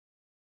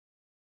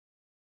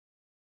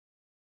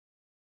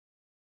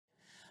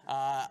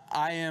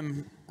I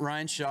am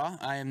Ryan Shaw.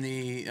 I am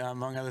the,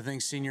 among other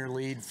things, senior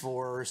lead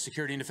for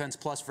Security and Defense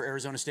Plus for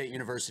Arizona State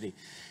University.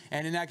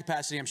 And in that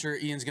capacity, I'm sure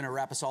Ian's going to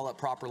wrap us all up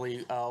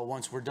properly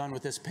once we're done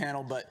with this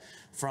panel. But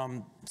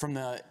from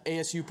the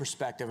ASU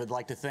perspective, I'd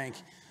like to thank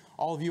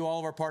all of you, all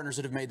of our partners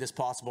that have made this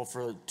possible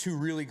for 2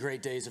 really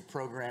great days of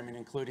programming,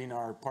 including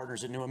our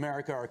partners at New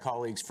America, our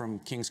colleagues from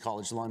King's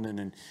College London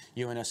and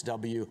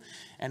UNSW,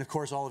 and of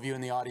course all of you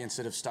in the audience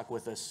that have stuck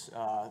with us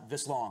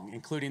this long,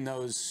 including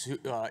those who,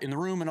 in the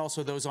room and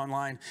also those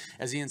online.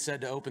 As Ian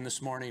said to open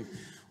this morning,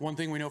 one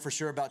thing we know for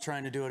sure about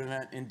trying to do an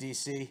event in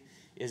DC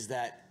is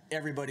that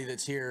everybody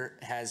that's here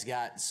has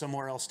got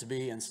somewhere else to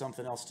be and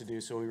something else to do,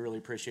 so we really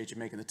appreciate you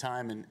making the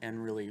time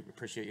and really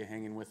appreciate you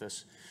hanging with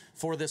us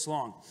for this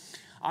long.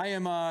 I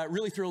am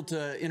really thrilled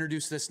to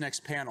introduce this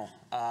next panel.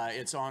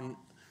 It's on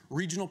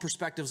regional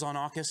perspectives on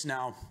AUKUS.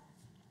 Now,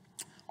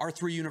 our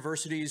 3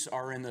 universities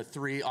are in the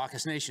 3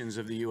 AUKUS nations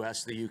of the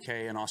US, the UK,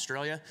 and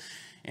Australia.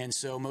 And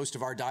so most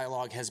of our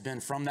dialogue has been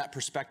from that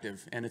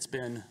perspective, and it's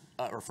been,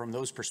 or from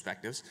those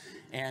perspectives,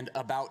 and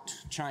about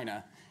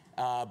China.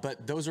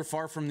 But those are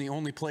far from the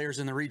only players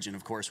in the region,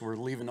 of course. We're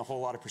leaving a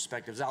whole lot of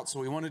perspectives out. So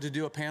we wanted to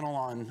do a panel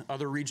on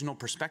other regional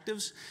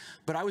perspectives.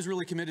 But I was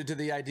really committed to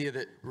the idea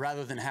that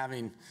rather than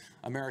having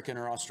American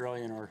or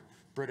Australian or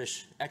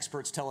British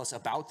experts tell us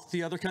about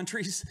the other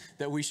countries,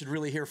 that we should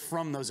really hear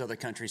from those other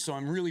countries. So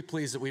I'm really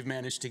pleased that we've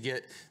managed to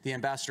get the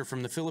ambassador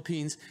from the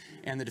Philippines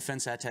and the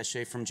defense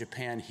attaché from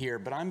Japan here.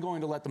 But I'm going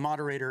to let the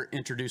moderator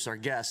introduce our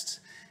guests,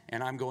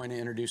 and I'm going to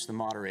introduce the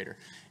moderator.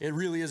 It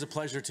really is a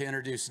pleasure to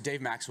introduce Dave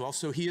Maxwell.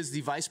 So he is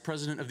the Vice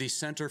President of the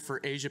Center for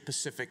Asia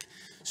Pacific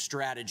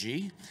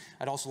Strategy.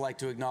 I'd also like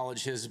to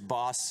acknowledge his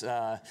boss,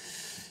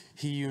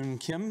 Hee-Yoon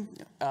Kim,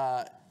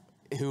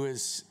 who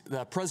is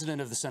the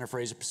president of the Center for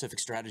Asia Pacific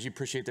Strategy.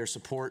 Appreciate their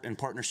support and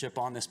partnership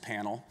on this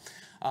panel.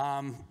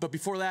 But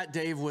before that,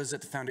 Dave was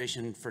at the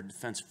Foundation for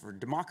Defense for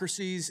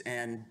Democracies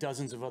and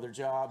dozens of other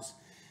jobs,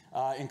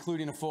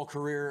 including a full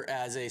career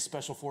as a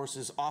Special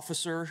Forces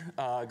officer,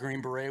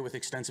 Green Beret with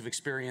extensive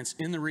experience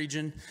in the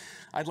region.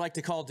 I'd like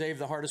to call Dave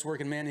the hardest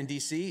working man in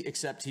DC,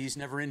 except he's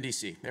never in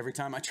DC. Every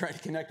time I try to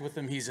connect with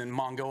him, he's in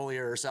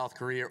Mongolia or South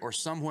Korea or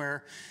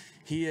somewhere.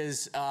 He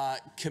is,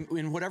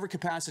 in whatever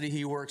capacity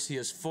he works, he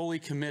is fully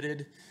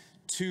committed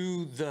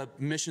to the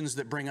missions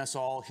that bring us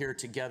all here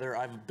together.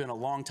 I've been a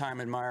long-time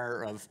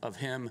admirer of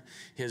him,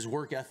 his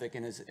work ethic,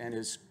 and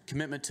his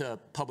commitment to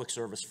public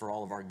service for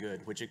all of our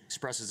good, which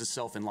expresses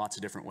itself in lots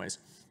of different ways.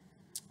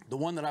 The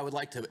one that I would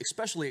like to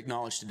especially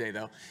acknowledge today,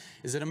 though,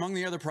 is that among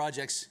the other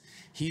projects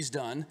he's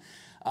done,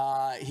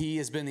 he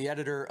has been the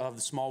editor of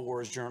the Small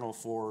Wars Journal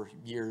for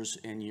years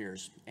and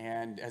years.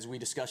 And as we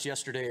discussed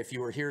yesterday, if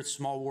you were here, the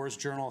Small Wars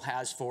Journal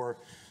has for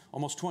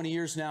almost 20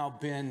 years now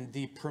been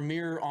the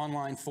premier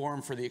online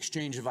forum for the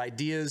exchange of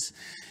ideas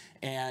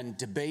and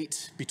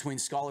debate between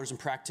scholars and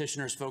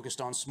practitioners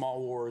focused on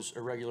small wars,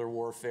 irregular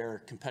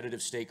warfare,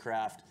 competitive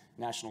statecraft,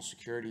 national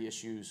security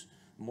issues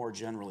more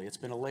generally. It's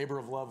been a labor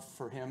of love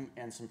for him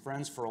and some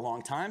friends for a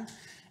long time.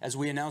 As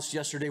we announced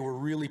yesterday, we're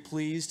really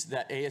pleased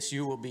that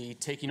ASU will be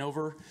taking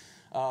over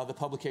the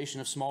publication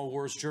of Small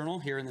Wars Journal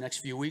here in the next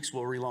few weeks.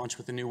 We'll relaunch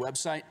with a new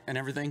website and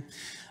everything.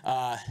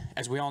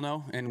 As we all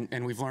know,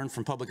 and we've learned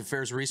from public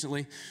affairs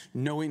recently,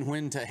 knowing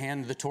when to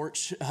hand the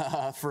torch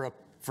for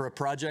a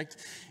project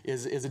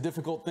is a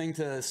difficult thing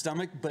to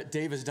stomach, but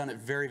Dave has done it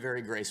very,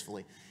 very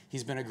gracefully.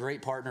 He's been a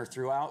great partner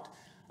throughout.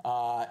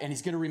 And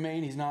he's going to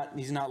remain. He's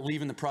not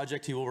leaving the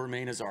project. He will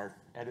remain as our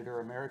editor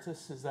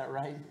emeritus. Is that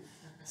right?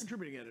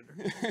 Contributing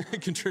editor.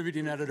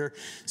 Contributing editor.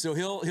 So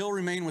he'll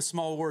remain with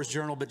Small Wars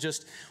Journal. But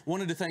just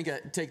wanted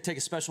to take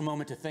a special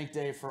moment to thank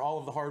Dave for all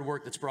of the hard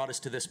work that's brought us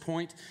to this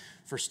point,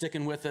 for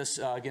sticking with us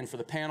again for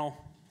the panel,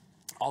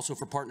 also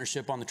for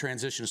partnership on the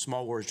transition of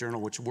Small Wars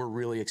Journal, which we're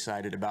really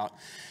excited about.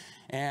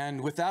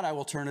 And with that, I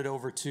will turn it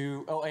over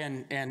to,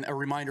 and a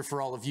reminder for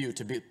all of you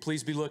to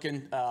please be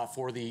looking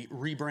for the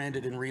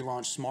rebranded and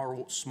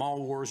relaunched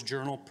Small Wars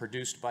Journal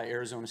produced by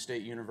Arizona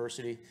State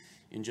University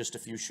in just a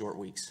few short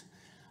weeks.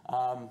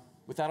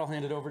 With that, I'll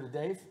hand it over to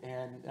Dave,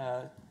 and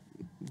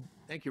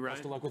thank you, Ryan.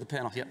 Best of luck with the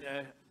panel. Yep.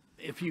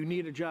 If you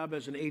need a job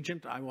as an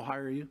agent, I will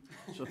hire you.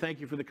 So thank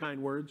you for the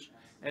kind words.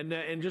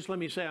 And just let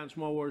me say on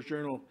Small Wars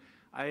Journal,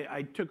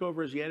 I took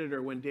over as the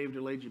editor when Dave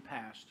DeLagey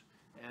passed.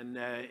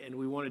 And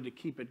we wanted to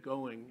keep it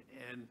going.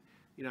 And,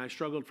 you know, I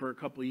struggled for a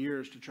couple of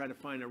years to try to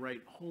find a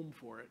right home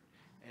for it.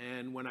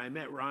 And when I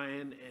met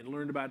Ryan and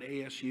learned about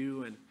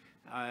ASU and,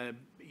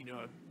 you know,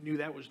 knew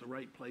that was the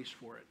right place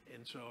for it.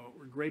 And so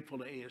we're grateful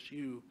to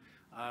ASU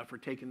for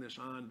taking this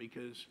on,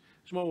 because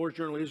Small Wars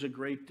Journal is a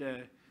great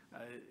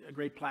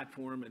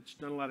platform. It's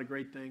done a lot of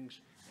great things.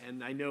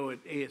 And I know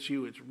at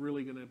ASU it's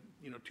really going to,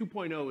 you know,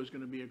 2.0 is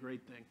going to be a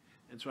great thing.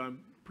 And so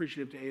I'm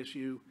appreciative to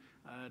ASU,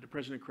 to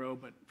President Crow,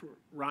 but for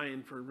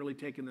Ryan for really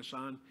taking this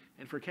on,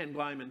 and for Ken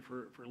Glyman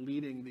for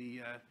leading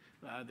the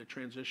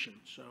transition.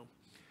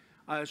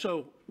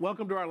 So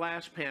welcome to our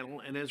last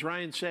panel. And as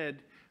Ryan said,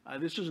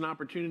 this is an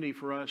opportunity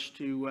for us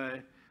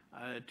to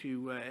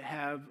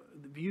have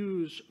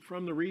views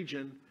from the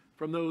region,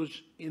 from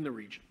those in the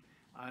region.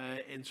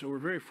 And so we're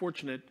very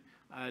fortunate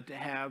to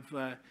have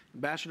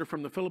ambassador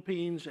from the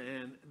Philippines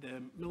and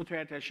the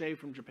military attaché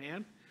from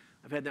Japan.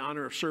 I've had the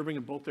honor of serving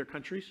in both their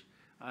countries.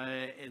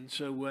 And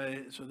so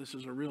this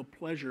is a real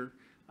pleasure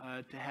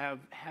to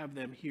have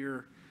them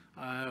here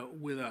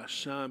with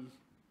us.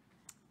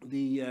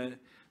 The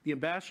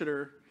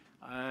ambassador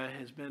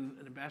has been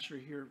an ambassador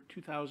here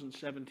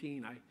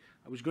 2017.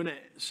 I was going to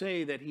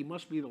say that he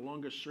must be the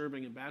longest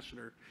serving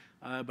ambassador,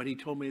 but he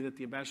told me that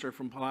the ambassador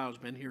from Palau has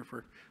been here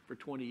for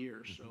 20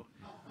 years. So,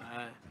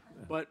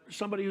 but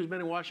somebody who's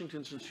been in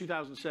Washington since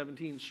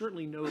 2017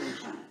 certainly knows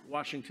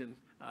Washington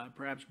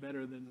perhaps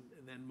better than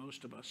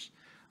most of us.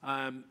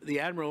 The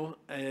Admiral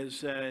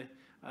is a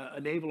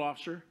naval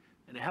officer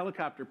and a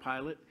helicopter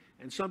pilot,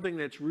 and something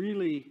that's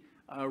really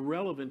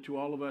relevant to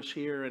all of us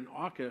here in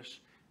AUKUS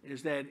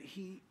is that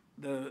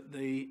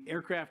the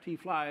aircraft he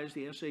flies,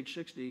 the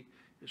SH-60,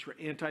 is for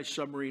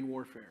anti-submarine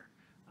warfare.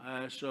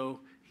 So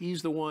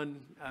he's the one,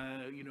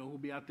 who'll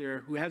be out there,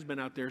 who has been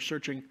out there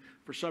searching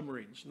for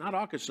submarines, not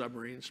AUKUS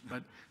submarines,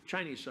 but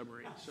Chinese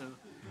submarines.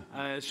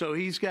 So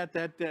he's got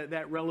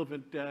that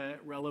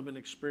relevant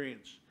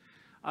experience.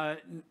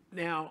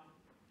 Now,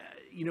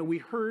 we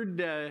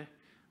heard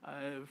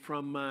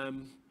from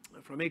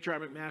H.R.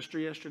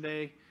 McMaster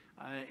yesterday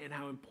and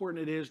how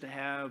important it is to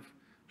have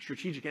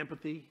strategic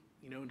empathy,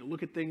 to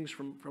look at things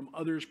from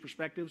others'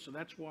 perspectives. So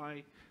that's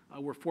why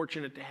we're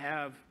fortunate to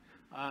have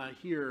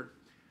here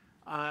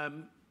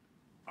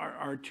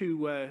our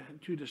two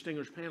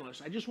distinguished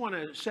panelists. I just want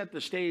to set the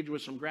stage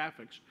with some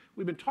graphics.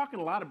 We've been talking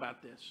a lot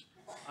about this,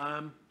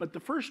 but the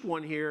first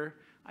one here,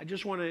 I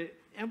just want to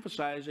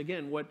emphasize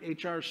again what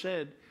HR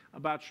said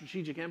about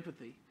strategic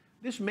empathy.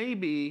 This may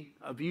be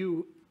a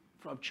view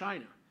of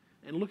China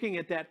and looking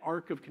at that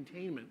arc of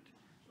containment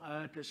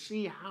to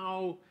see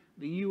how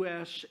the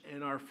U.S.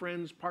 and our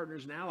friends,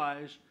 partners, and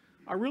allies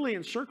are really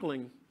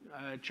encircling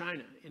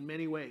China in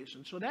many ways.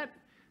 And so that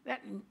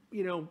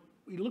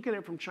we look at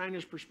it from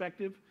China's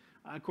perspective.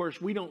 Of course,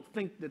 we don't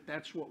think that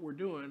that's what we're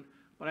doing,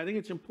 but I think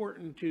it's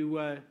important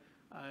to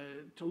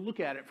look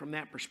at it from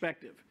that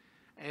perspective.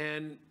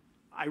 And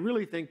I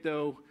really think,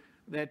 though,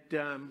 that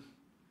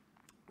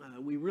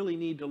we really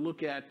need to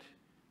look at,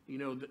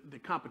 the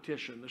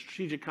competition, the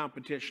strategic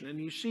competition. And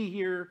you see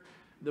here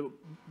the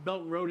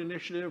Belt and Road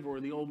Initiative, or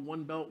the old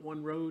One Belt,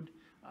 One Road,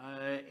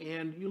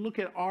 and you look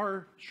at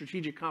our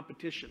strategic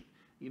competition.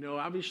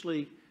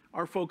 Obviously,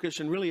 our focus,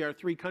 and really our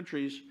three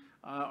countries,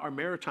 are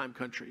maritime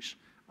countries.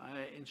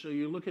 And so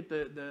you look at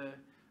the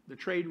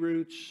trade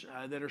routes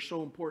that are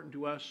so important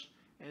to us,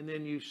 and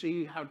then you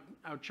see how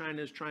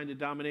China is trying to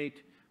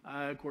dominate,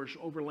 of course,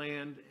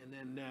 overland,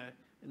 and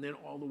then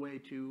all the way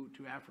to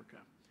Africa.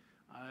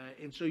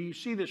 And so you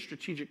see this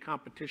strategic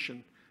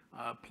competition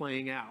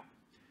playing out.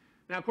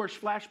 Now, of course,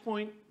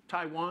 Flashpoint,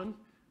 Taiwan,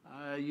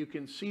 you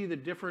can see the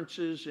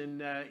differences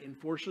in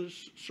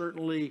forces.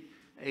 Certainly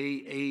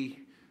a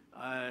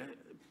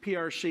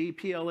PRC,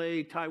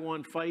 PLA,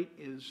 Taiwan fight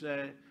is,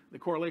 the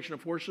correlation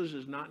of forces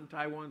is not in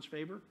Taiwan's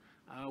favor,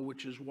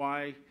 which is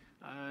why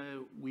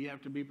we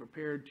have to be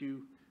prepared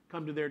to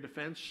come to their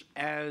defense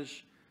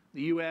as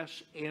the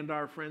U.S. and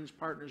our friends,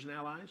 partners, and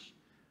allies.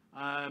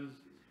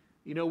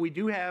 We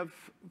do have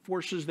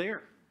forces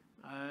there,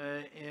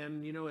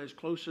 and as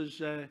close as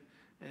to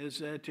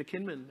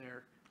Kinmen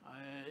there,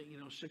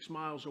 6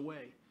 miles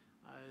away.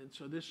 And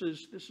so this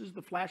is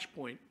the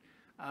flashpoint.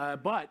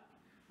 But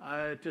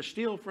to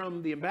steal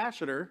from the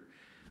ambassador,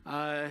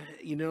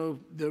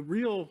 the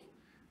real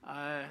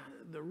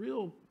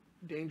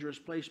dangerous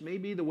place may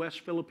be the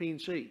West Philippine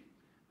Sea.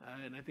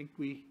 And I think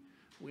we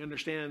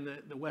understand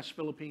the West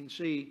Philippine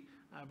Sea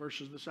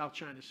versus the South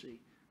China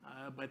Sea.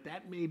 But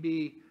that may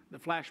be the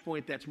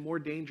flashpoint that's more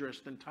dangerous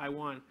than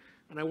Taiwan.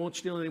 And I won't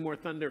steal any more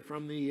thunder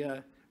from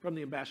the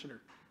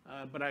ambassador.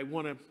 But I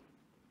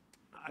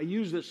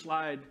use this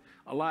slide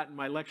a lot in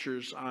my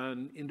lectures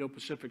on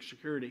Indo-Pacific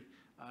security.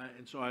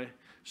 And so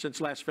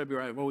since last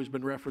February, I've always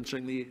been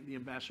referencing the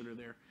ambassador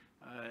there.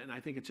 And I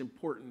think it's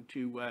important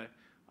to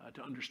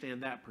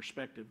understand that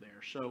perspective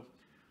there.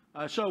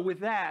 So with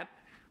that,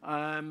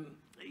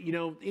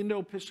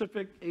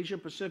 Indo-Pacific,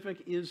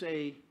 Asia-Pacific is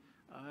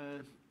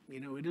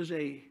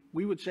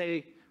we would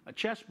say a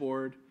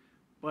chessboard,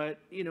 but,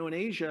 in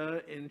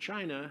Asia and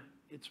China,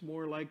 it's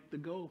more like the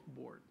Go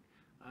board.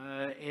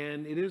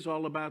 And it is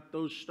all about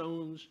those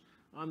stones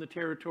on the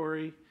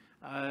territory.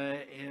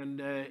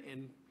 And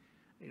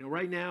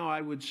right now,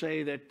 I would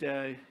say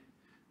that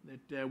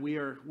we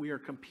are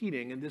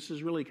competing, and this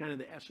is really kind of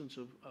the essence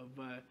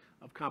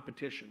of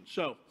competition.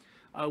 So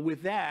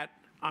with that,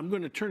 I'm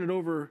going to turn it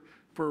over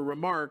for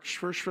remarks,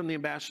 first from the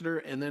ambassador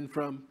and then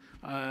from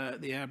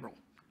the Admiral.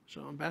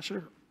 So,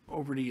 Ambassador,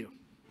 over to you.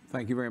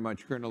 Thank you very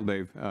much, Colonel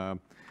Dave.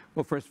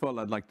 Well, first of all,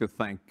 I'd like to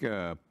thank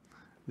the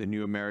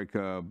New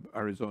America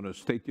Arizona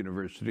State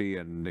University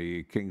and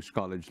the King's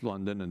College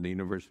London and the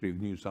University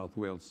of New South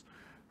Wales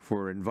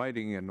for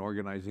inviting and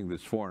organizing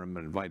this forum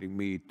and inviting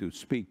me to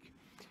speak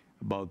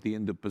about the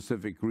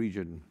Indo-Pacific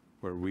region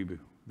where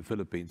the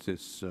Philippines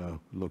is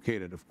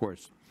located, of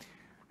course.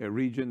 a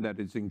region that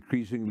is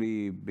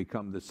increasingly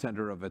become the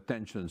center of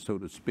attention, so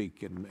to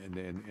speak,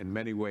 in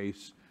many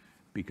ways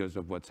because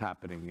of what's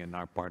happening in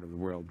our part of the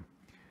world.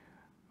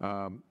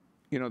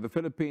 You know, the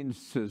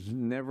Philippines has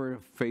never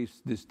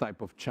faced this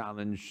type of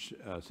challenge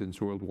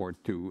since World War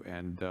II,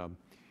 and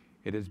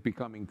it has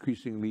become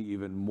increasingly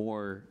even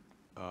more,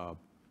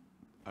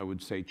 I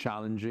would say,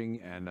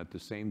 challenging, and at the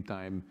same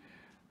time,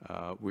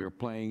 we are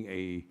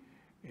playing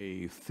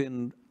a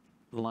thin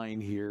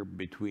line here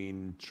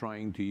between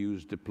trying to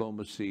use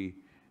diplomacy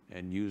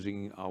and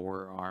using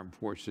our armed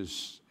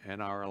forces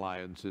and our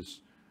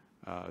alliances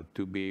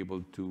to be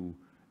able to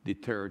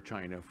deter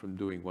China from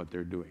doing what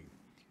they're doing.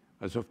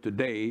 As of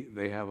today,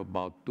 they have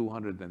about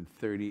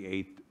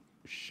 238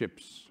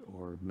 ships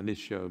or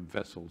militia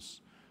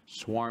vessels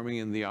swarming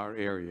in our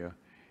area,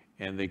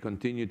 and they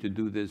continue to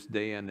do this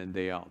day in and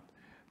day out.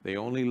 They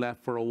only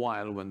left for a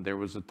while when there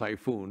was a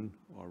typhoon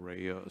or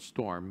a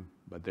storm,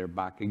 but they're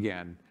back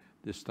again,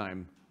 this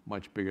time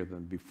much bigger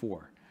than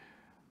before.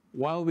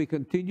 While we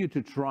continue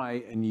to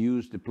try and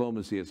use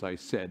diplomacy, as I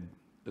said,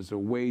 as a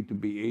way to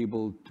be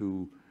able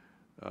to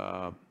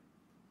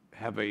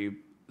have a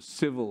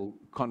civil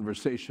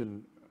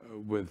conversation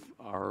with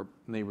our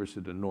neighbors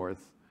to the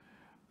north,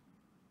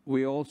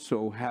 we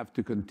also have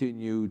to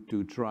continue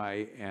to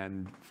try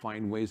and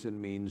find ways and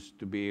means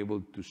to be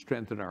able to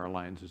strengthen our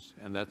alliances.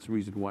 And that's the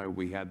reason why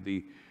we had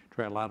the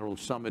Trilateral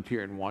Summit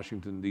here in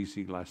Washington,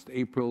 D.C. last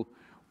April,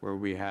 where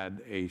we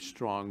had a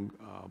strong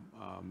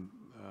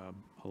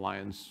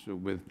alliance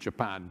with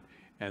Japan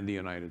and the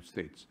United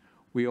States.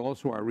 We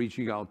also are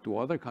reaching out to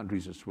other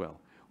countries as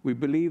well. We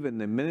believe in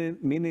the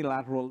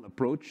minilateral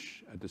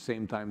approach, at the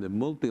same time the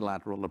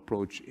multilateral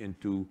approach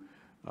into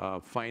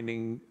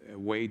finding a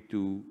way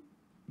to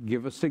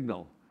give a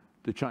signal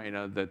to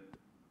China that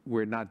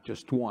we're not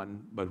just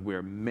one, but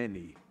we're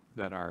many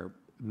that are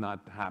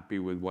not happy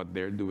with what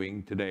they're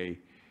doing today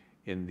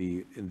in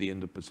the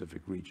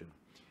Indo-Pacific region.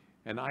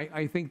 And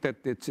I think that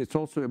it's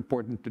also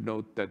important to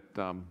note that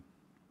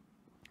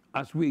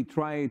as we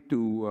try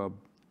to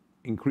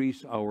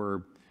increase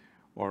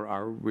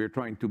we're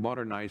trying to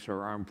modernize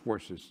our armed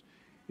forces,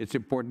 it's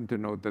important to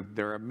note that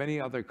there are many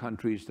other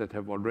countries that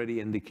have already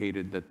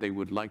indicated that they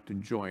would like to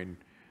join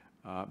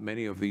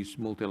many of these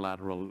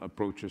multilateral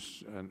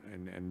approaches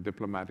and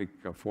diplomatic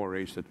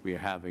forays that we are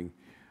having.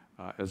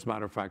 As a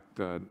matter of fact,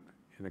 in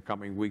the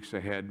coming weeks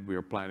ahead, we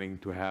are planning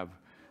to have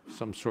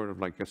some sort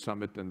of like a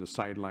summit in the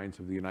sidelines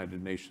of the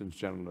United Nations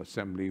General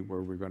Assembly,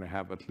 where we're going to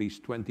have at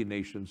least 20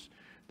 nations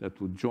that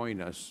will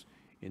join us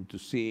into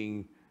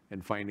seeing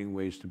and finding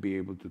ways to be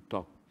able to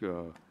talk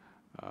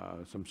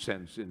some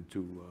sense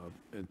into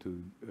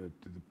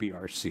the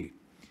PRC.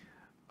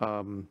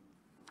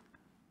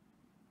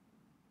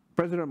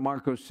 President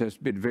Marcos has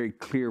been very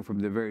clear from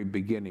the very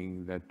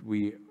beginning that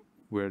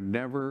we're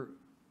never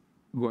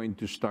going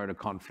to start a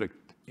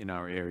conflict in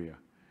our area.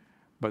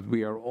 But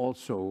we are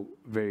also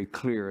very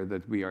clear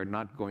that we are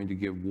not going to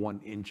give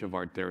 1 inch of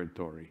our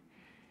territory.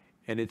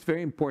 And it's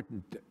very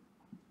important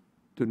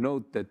to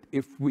note that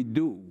if we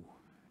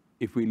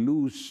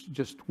lose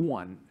just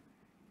one,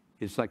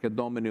 it's like a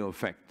domino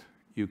effect.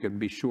 You can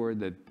be sure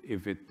that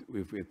if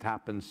it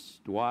happens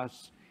to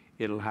us,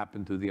 it'll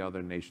happen to the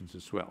other nations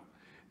as well.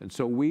 And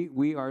so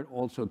we are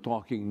also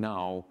talking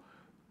now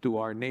to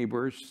our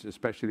neighbors,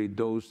 especially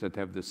those that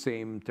have the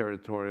same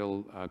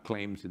territorial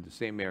claims in the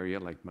same area,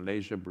 like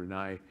Malaysia,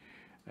 Brunei,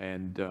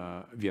 and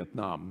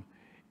Vietnam.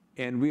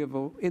 And we have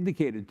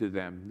indicated to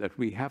them that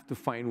we have to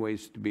find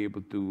ways to be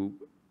able to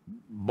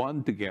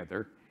bond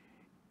together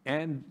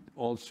and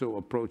also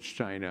approach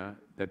China,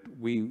 that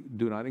we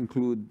do not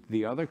include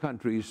the other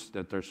countries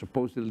that are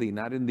supposedly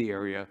not in the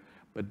area,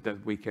 but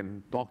that we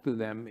can talk to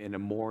them in a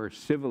more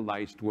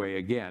civilized way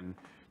again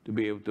to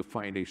be able to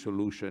find a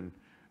solution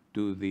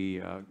to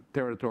the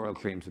territorial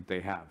claims that they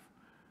have.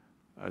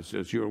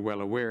 As you're well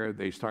aware,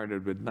 they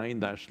started with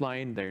 9-dash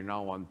line. They're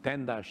now on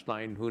 10-dash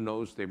line. Who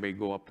knows? They may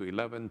go up to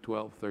 11,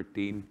 12,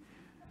 13,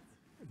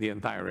 the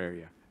entire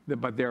area.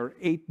 But there are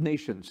 8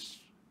 nations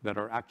that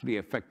are actually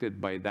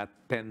affected by that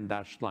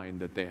 10-dash line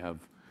that they have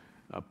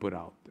put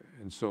out.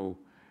 And so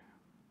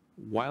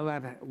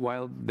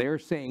while they're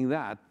saying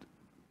that,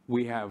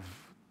 we have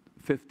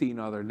 15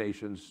 other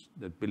nations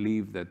that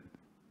believe that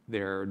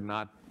they're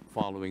not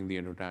following the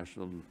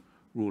international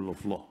rule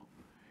of law.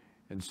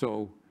 And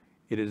so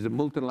it is the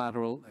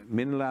multilateral,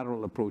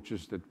 minilateral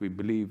approaches that we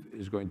believe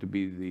is going to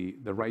be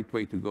the right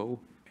way to go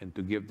and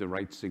to give the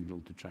right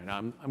signal to China.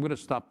 I'm going to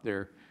stop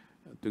there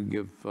to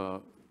give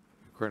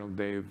Colonel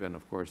Dave and,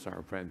 of course,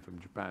 our friend from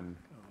Japan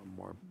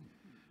more.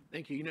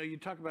 Thank you. You know, you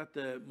talk about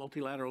the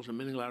multilaterals and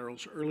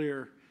minilaterals.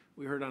 Earlier,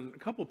 we heard on a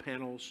couple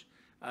panels,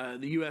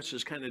 the U.S.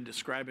 is kind of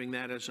describing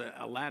that as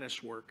a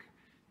lattice work.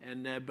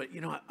 And but,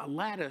 you know, a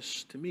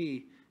lattice, to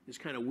me, is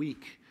kind of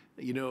weak.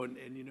 You know,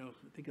 and you know,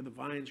 think of the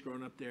vines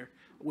growing up there.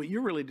 What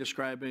you're really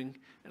describing,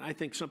 and I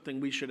think something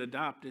we should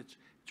adopt, it's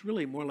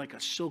really more like a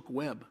silk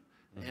web.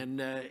 And,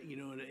 you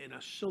know, and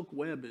a silk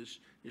web is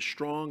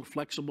strong,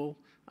 flexible.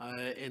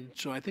 And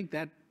so I think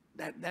that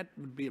That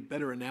would be a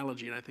better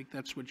analogy, and I think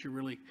that's what you're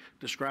really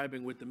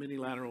describing with the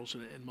minilaterals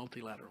and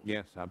multilaterals.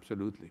 Yes,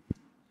 absolutely.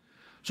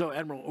 So,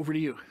 Admiral, over to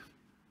you.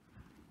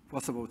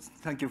 First of all,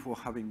 thank you for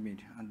having me,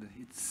 and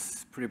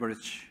it's a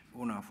privilege,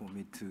 honor for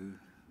me to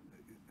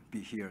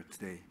be here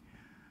today.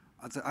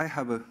 As I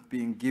have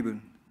been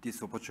given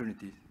this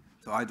opportunity,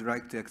 so I'd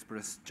like to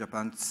express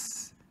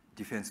Japan's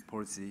defense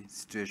policy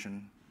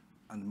situation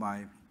and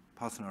my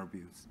personal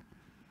views.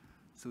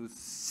 So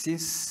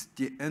since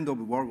the end of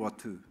World War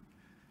II,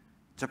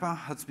 Japan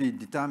has been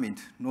determined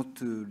not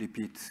to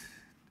repeat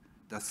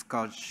the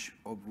scourge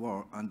of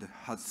war and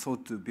has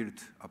sought to build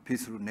a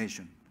peaceful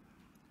nation.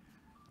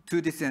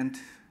 To this end,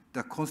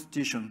 the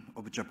Constitution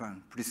of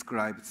Japan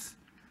prescribes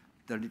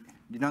the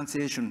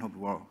renunciation of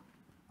war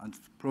and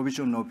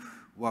provision of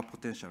war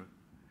potential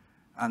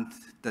and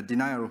the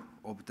denial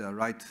of the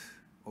right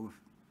of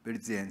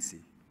belligerency.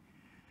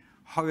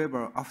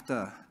 However,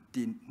 after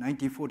the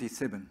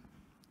 1947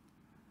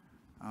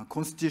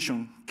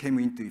 Constitution came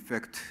into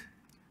effect,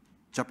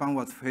 Japan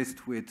was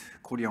faced with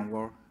Korean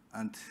War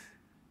and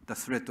the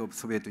threat of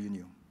Soviet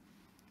Union.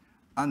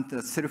 And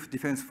the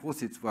self-defense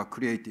forces were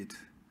created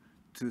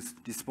to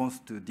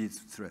respond to these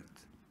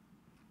threats.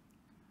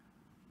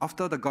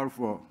 After the Gulf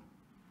War,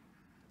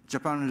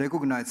 Japan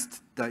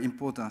recognized the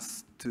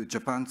importance to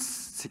Japan's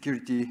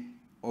security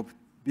of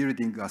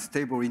building a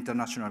stable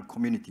international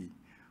community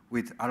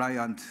with allied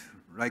and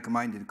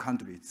like-minded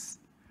countries.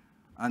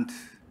 And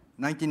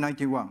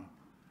 1991,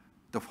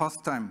 the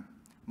first time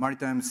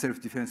Maritime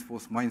Self-Defense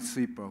Force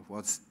minesweeper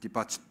was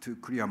dispatched to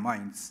clear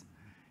mines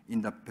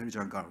in the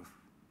Persian Gulf.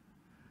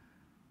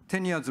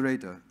 10 years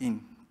later,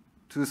 in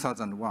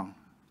 2001,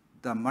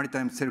 the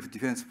Maritime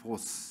Self-Defense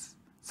Force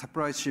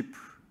supply ship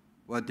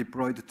were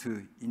deployed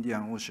to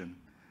Indian Ocean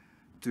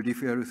to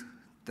refuel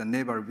the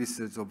naval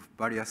vessels of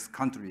various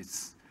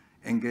countries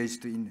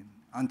engaged in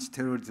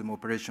anti-terrorism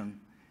operation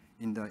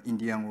in the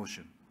Indian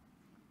Ocean.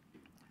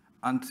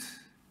 And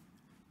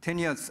 10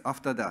 years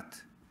after that,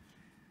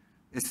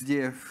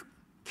 SDF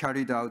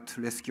carried out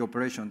rescue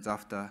operations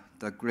after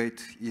the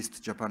Great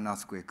East Japan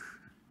earthquake.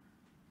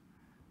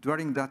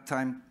 During that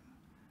time,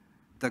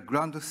 the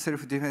ground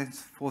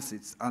self-defense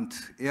forces and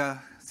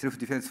air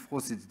self-defense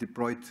forces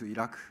deployed to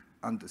Iraq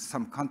and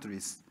some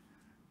countries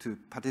to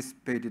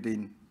participate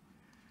in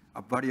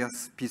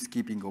various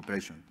peacekeeping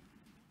operations.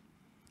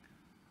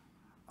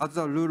 As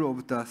the rule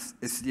of the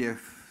SDF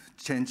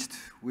changed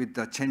with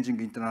the changing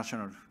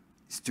international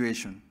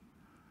situation,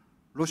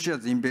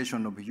 Russia's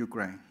invasion of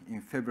Ukraine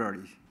in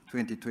February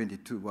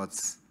 2022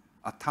 was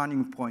a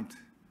turning point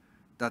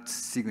that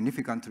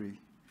significantly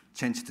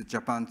changed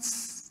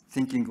Japan's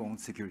thinking on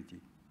security.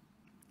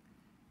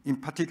 In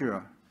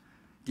particular,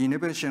 the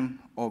invasion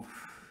of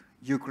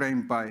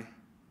Ukraine by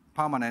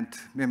permanent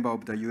member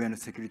of the UN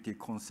Security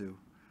Council,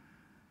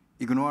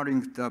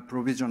 ignoring the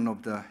provision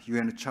of the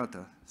UN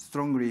Charter,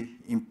 strongly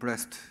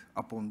impressed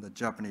upon the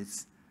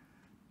Japanese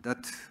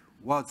that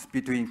wars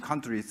between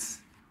countries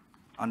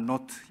are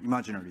not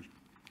imaginary,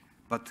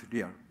 but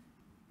real.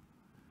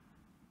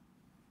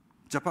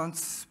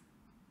 Japan's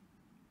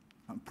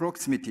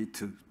proximity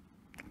to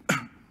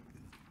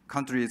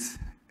countries,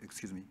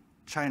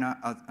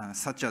 China,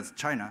 such as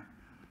China,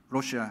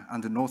 Russia,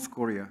 and North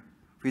Korea,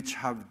 which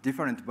have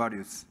different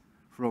values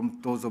from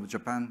those of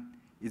Japan,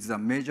 is a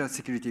major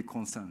security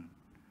concern.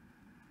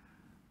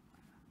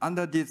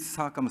 Under these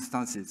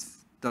circumstances,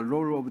 the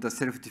role of the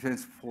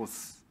self-defense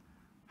force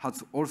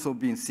has also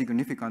been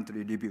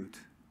significantly reviewed.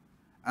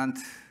 And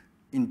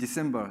in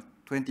December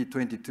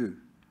 2022,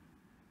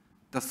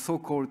 the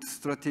so-called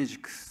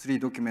strategic three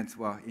documents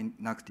were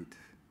enacted.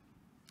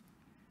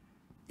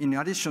 In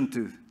addition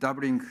to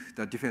doubling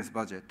the defense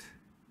budget,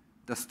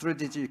 the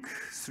strategic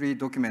three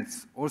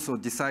documents also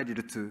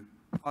decided to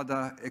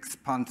further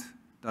expand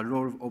the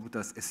role of the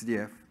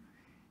SDF,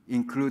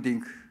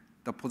 including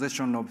the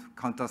possession of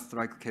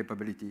counter-strike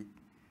capability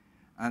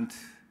and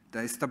the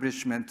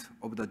establishment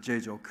of the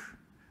JJOC,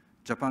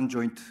 Japan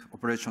Joint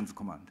Operations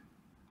Command.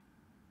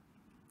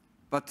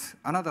 But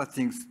another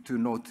thing to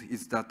note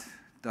is that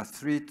the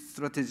three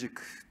strategic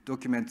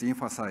documents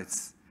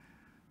emphasize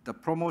the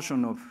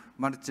promotion of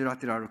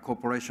multilateral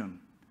cooperation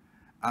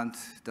and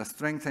the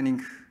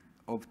strengthening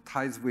of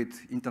ties with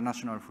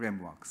international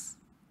frameworks.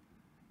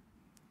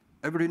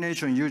 Every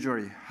nation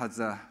usually has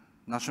a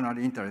national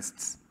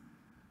interests,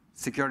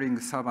 securing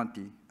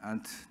sovereignty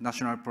and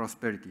national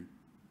prosperity.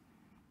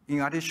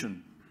 In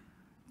addition,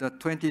 the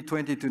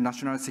 2022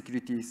 National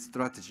Security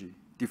Strategy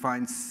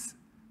defines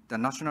the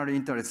national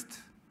interest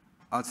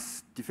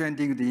as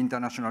defending the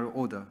international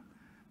order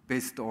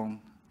based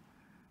on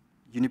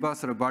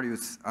universal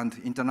values and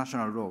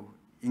international law,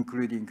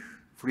 including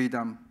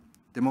freedom,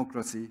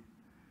 democracy,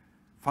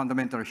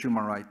 fundamental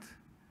human rights,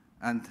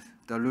 and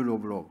the rule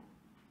of law.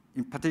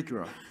 In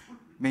particular,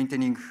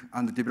 maintaining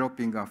and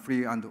developing a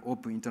free and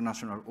open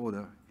international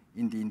order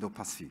in the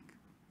Indo-Pacific.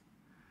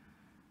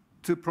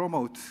 To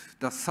promote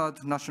the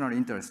third national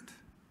interest,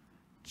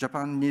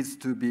 Japan needs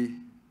to be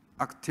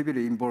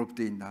actively involved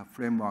in the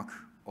framework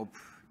of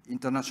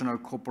international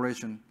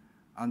cooperation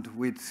and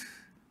with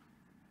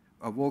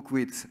work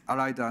with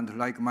allied and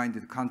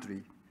like-minded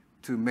countries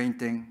to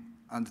maintain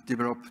and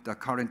develop the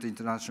current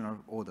international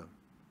order.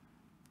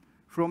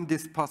 From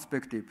this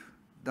perspective,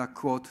 the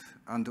Quad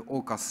and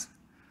AUKUS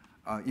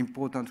are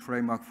important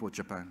framework for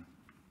Japan.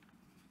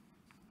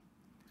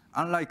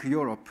 Unlike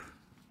Europe,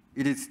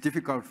 it is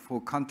difficult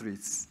for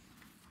countries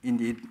in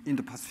the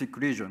Indo-Pacific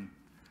region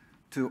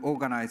to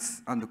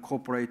organize and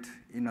cooperate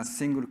in a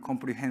single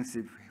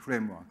comprehensive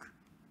framework.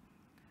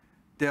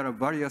 There are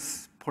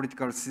various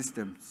political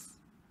systems,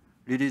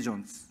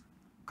 religions,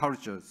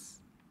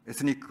 cultures,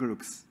 ethnic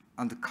groups,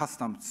 and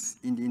customs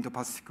in the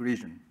Indo-Pacific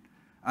region,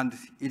 and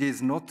it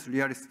is not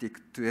realistic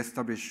to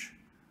establish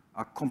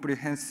a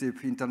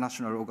comprehensive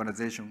international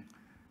organization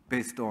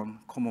based on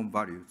common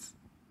values.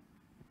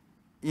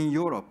 In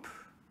Europe,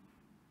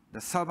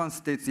 the sovereign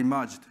states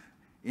emerged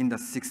in the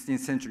 16th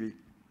century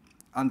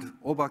and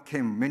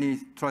overcame many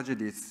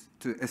tragedies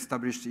to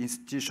establish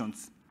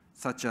institutions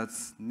such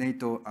as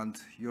NATO and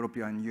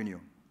European Union.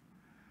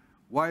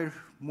 While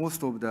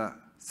most of the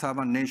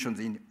sovereign nations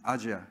in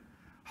Asia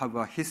have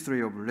a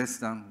history of less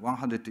than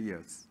 100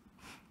 years,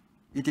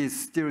 it is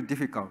still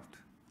difficult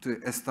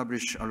to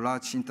establish a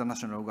large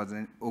international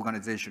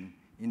organization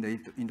in the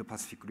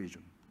Indo-Pacific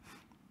region.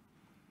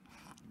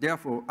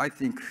 Therefore, I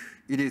think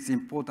it is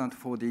important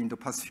for the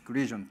Indo-Pacific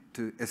region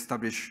to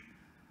establish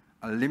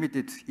a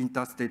limited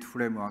interstate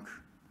framework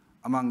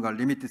among a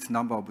limited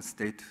number of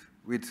states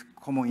with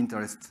common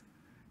interests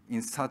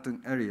in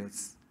certain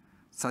areas,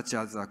 such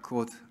as the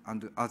Quad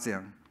and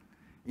ASEAN,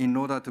 in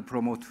order to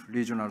promote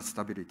regional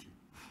stability.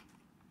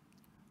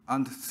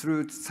 And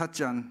through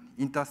such an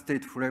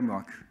interstate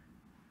framework,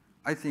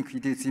 I think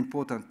it is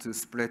important to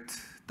spread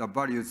the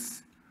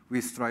values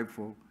we strive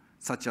for,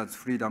 such as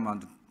freedom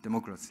and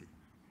democracy.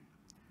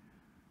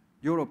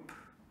 Europe,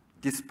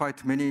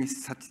 despite many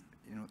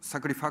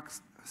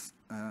sacrifices,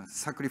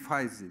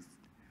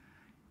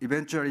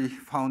 eventually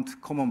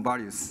found common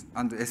values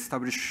and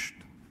established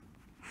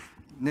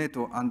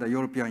NATO and the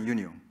European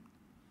Union.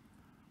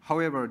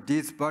 However,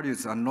 these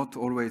values are not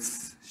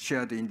always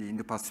shared in the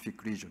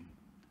Indo-Pacific region.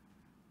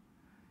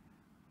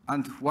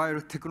 And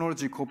while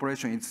technology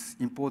cooperation is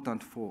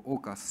important for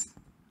AUKUS,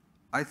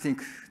 I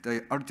think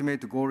the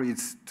ultimate goal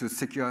is to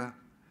secure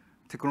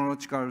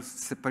technological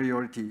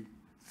superiority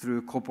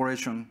through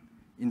cooperation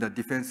in the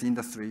defense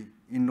industry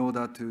in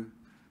order to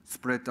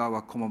spread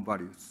our common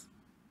values.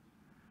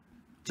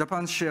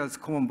 Japan shares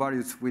common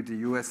values with the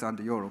US and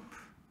Europe,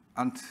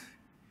 and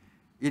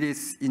it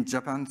is in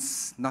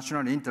Japan's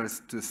national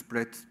interest to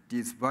spread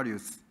these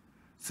values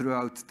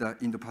throughout the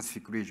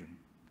Indo-Pacific region.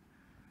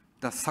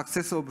 The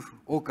success of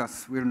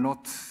AUKUS will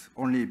not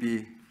only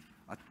be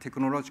a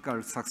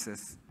technological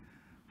success,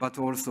 but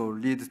also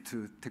lead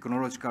to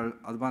technological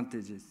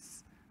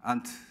advantages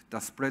and the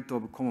spread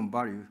of common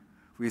value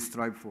we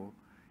strive for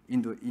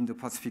in the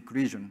Indo-Pacific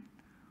region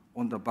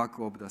on the back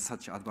of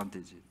such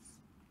advantages.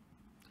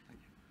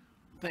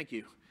 Thank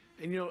you.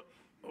 And you know,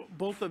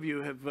 both of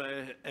you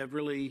have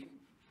really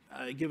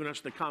given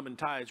us the common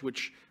ties,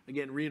 which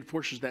again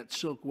reinforces that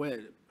silk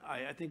web.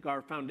 I think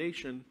our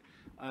foundation,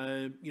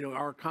 you know,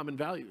 our common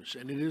values,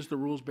 and it is the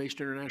rules-based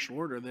international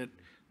order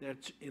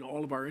that's in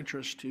all of our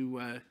interests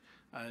to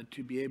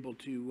be able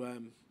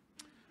to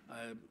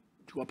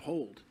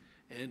uphold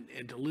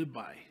and to live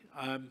by.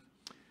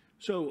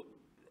 So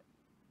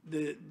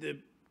the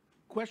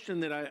question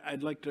that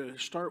I'd like to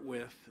start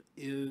with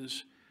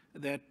is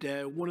that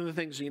one of the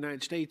things the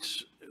United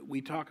States we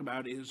talk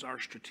about is our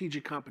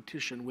strategic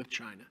competition with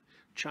China.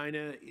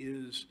 China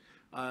is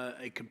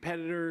a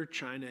competitor.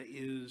 China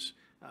is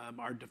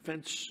our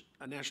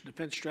national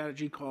defense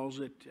strategy calls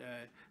it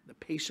the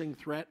pacing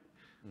threat.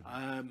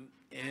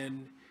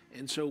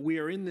 And so we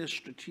are in this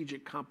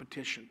strategic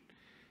competition.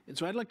 And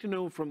so I'd like to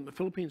know from the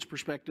Philippines'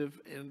 perspective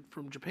and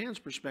from Japan's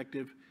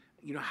perspective,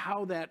 you know,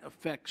 how that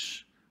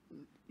affects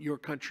your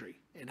country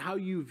and how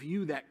you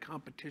view that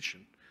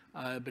competition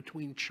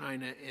between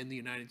China and the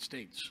United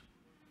States.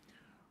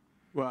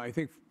 Well, I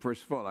think,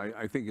 first of all,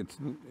 I think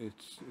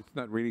it's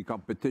not really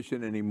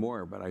competition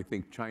anymore, but I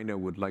think China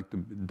would like to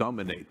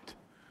dominate.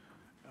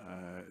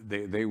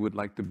 They would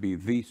like to be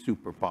the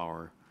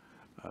superpower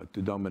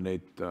to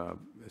dominate,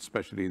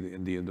 especially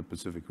in the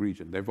Indo-Pacific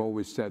region. They've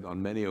always said on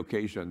many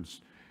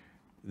occasions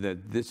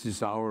that this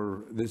is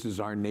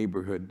our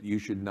neighborhood. You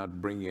should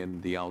not bring in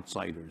the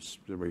outsiders.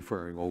 They're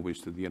referring always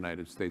to the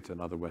United States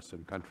and other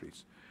Western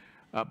countries.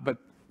 But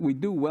we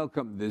do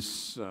welcome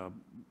this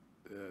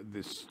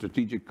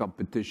strategic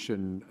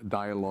competition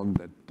dialogue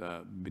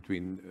that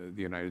between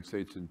the United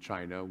States and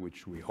China,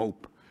 which we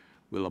hope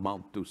will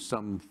amount to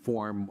some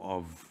form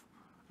of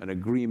an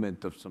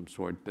agreement of some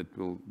sort that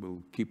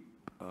will keep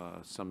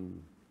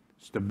some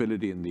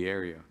stability in the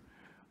area.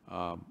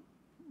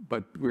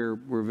 But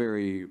we're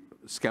very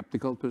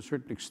skeptical to a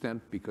certain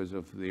extent because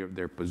of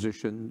their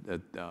position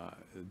that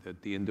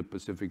the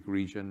Indo-Pacific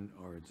region,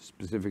 or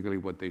specifically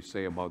what they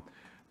say about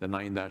the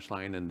 9-dash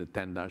line and the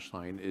 10-dash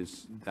line,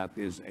 is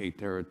a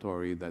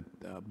territory that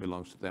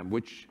belongs to them,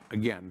 which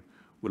again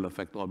will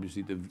affect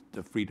obviously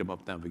the freedom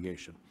of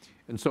navigation.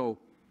 And so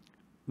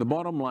The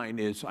bottom line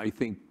is, I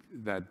think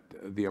that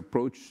the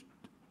approach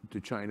to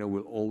China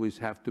will always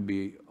have to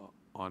be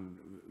on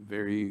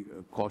very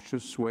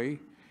cautious way,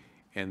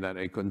 and that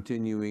a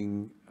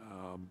continuing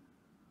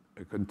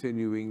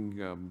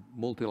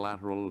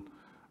multilateral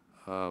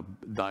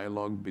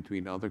dialogue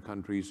between other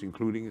countries,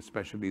 including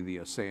especially the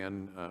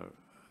ASEAN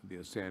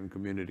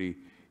community,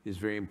 is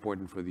very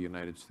important for the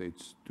United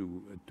States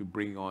to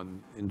bring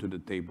on into the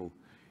table,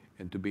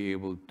 and to be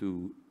able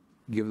to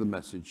give the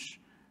message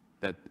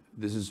that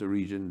this is a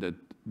region that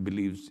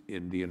believes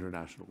in the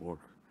international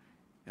order.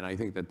 And I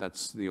think that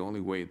that's the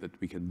only way that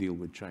we can deal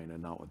with China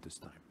now at this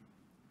time.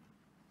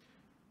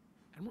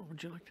 Admiral,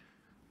 would you like to?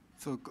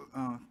 So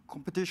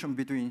competition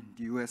between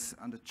the US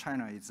and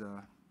China is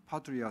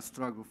partly a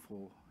struggle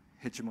for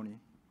hegemony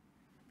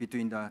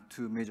between the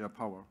two major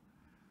powers.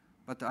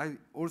 But I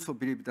also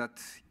believe that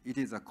it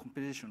is a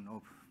competition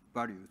of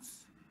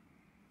values.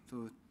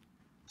 So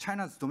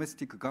China's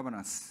domestic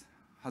governance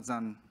has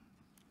an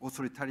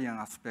authoritarian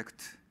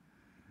aspect,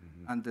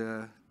 and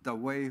the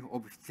way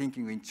of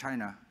thinking in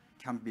China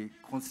can be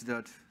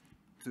considered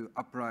to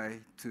apply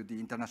to the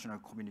international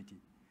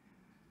community.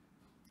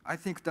 I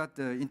think that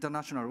the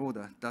international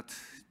order that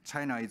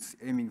China is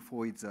aiming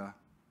for is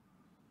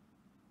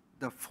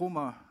the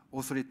former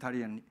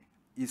authoritarian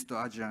East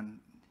Asian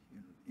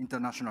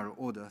international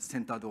order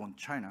centered on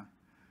China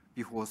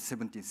before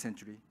 17th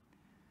century,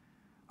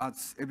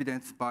 as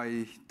evidenced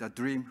by the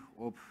dream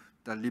of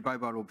the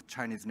revival of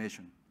Chinese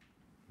nation.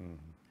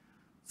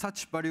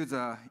 Such values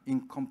are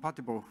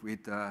incompatible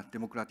with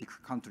democratic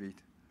countries,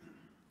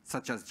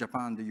 such as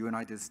Japan, the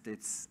United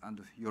States,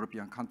 and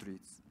European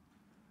countries.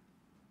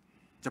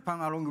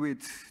 Japan, along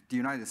with the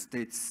United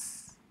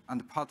States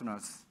and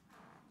partners,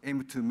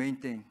 aim to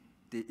maintain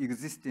the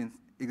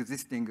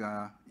existing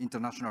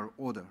international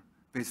order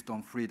based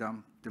on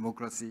freedom,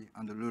 democracy,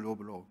 and the rule of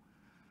law.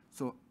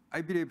 So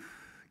I believe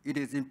it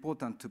is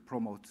important to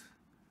promote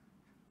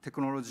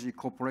technology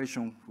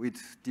cooperation with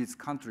these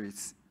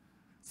countries,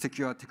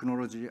 secure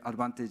technology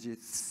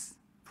advantages,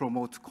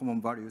 promote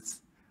common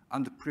values,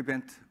 and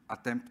prevent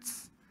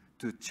attempts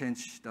to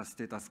change the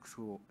status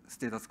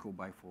quo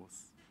by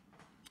force.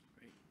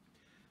 Great.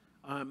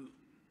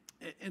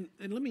 And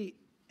let me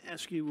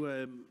ask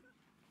you,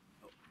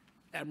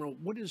 Admiral,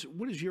 what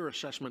is your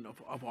assessment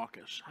of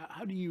AUKUS?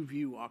 How do you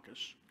view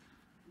AUKUS?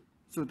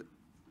 So,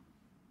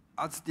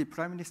 as the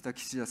Prime Minister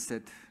Kishida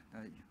said,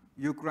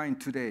 Ukraine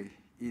today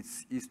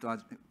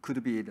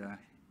could be the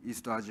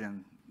East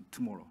Asian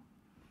tomorrow.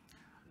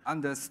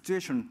 And the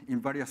situation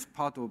in various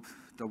parts of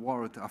the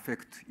world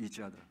affect each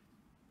other.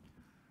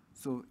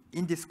 So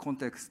in this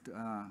context,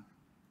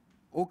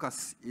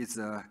 AUKUS is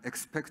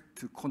expected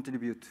to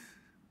contribute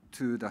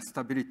to the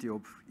stability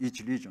of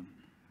each region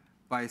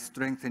by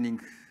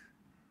strengthening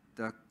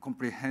the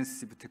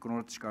comprehensive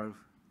technological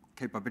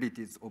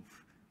capabilities of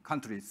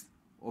countries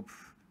of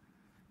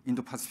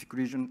Indo-Pacific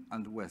region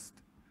and West.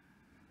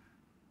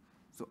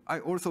 So I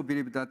also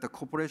believe that the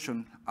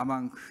cooperation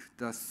among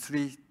the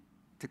three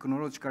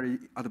technologically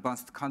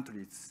advanced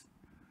countries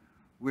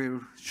will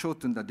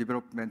shorten the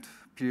development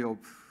period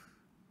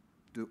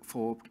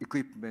for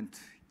equipment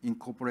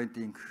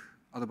incorporating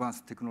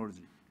advanced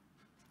technology,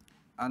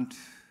 and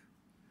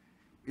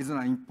is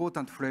an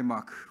important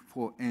framework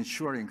for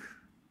ensuring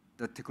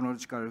the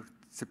technological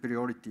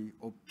superiority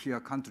of peer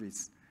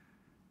countries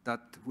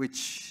which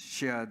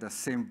share the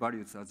same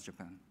values as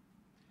Japan.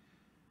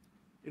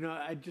 You know,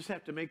 I just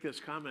have to make this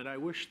comment. I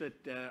wish that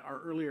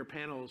our earlier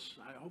panels,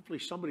 hopefully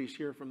somebody's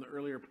here from the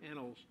earlier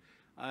panels,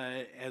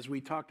 as we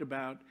talked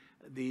about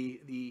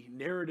the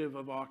narrative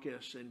of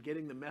AUKUS and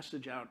getting the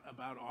message out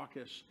about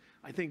AUKUS.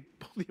 I think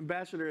both the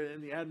Ambassador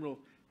and the Admiral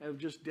have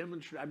just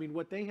demonstrated, I mean,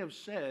 what they have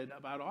said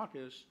about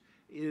AUKUS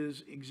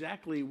is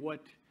exactly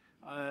what,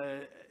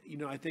 you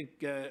know, I think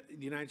the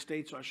United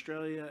States,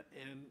 Australia,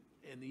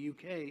 and the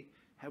UK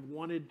have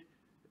wanted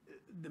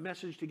the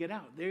message to get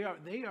out. They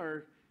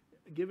are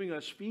giving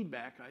us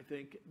feedback, I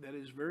think, that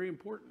is very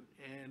important.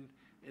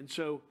 And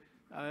so,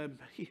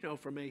 you know,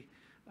 from a,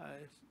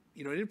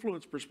 you know, an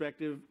influence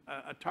perspective,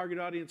 a target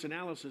audience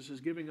analysis is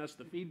giving us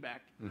the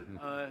feedback,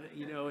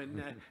 you know,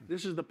 and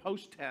this is the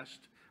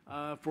post-test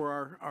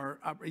for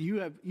our you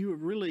have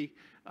really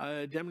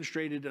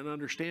demonstrated an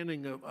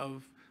understanding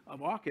of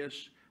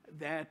AUKUS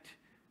that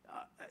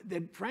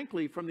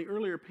frankly, from the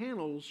earlier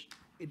panels,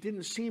 it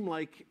didn't seem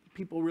like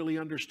people really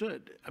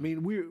understood. I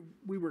mean,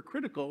 we were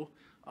critical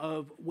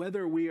of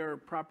whether we are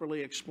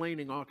properly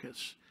explaining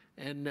AUKUS,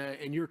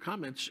 and your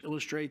comments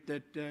illustrate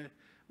that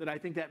I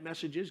think that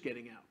message is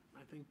getting out.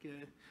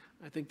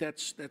 I think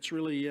that's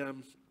really,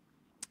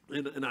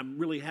 and I'm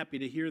really happy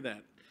to hear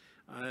that,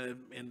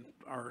 and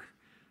our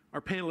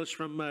panelists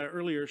from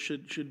earlier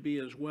should be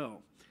as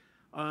well,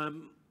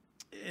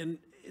 and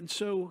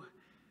so.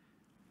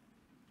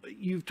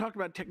 You've talked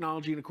about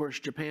technology, and of course,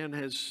 Japan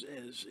has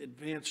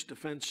advanced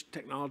defense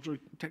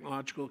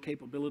technological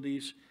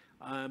capabilities.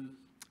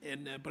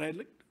 But I'd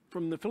like,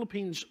 from the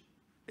Philippines,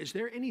 is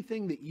there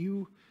anything that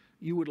you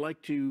would like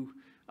to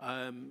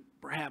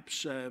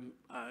perhaps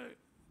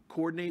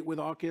coordinate with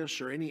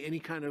AUKUS, or any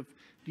kind of,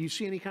 do you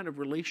see any kind of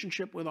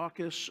relationship with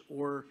AUKUS,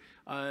 or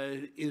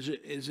is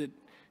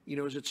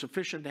it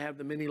sufficient to have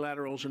the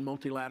minilaterals and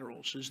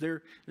multilaterals? Is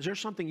there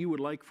something you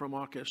would like from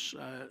AUKUS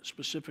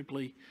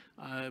specifically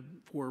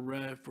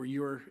for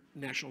your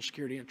national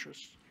security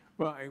interests?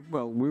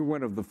 Well, we were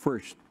one of the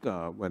first,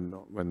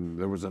 when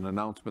there was an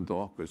announcement to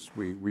AUKUS,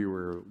 we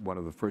were one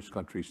of the first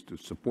countries to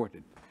support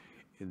it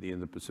in the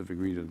Indo-Pacific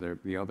region.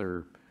 The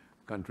other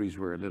countries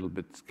were a little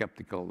bit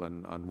skeptical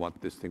on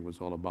what this thing was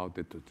all about.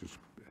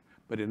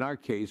 But in our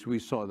case, we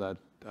saw that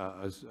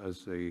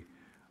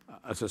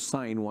as a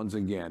sign, once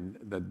again,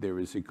 that there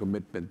is a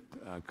commitment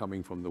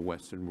coming from the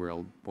Western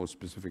world, most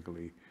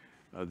specifically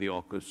the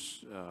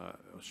AUKUS,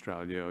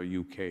 Australia,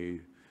 UK,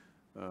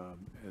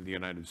 and the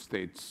United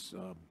States,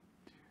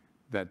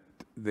 that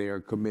they are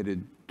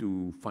committed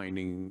to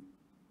finding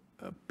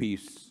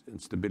peace and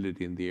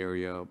stability in the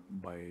area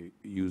by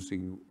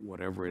using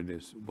whatever it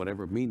is,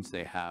 whatever means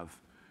they have.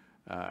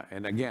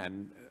 And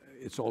again,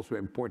 it's also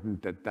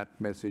important that that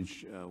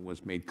message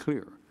was made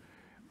clear.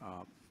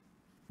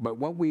 But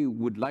what we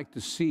would like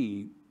to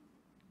see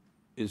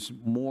is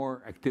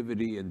more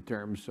activity in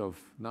terms of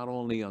not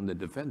only on the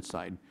defense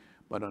side,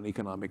 but on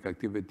economic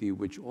activity,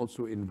 which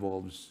also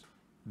involves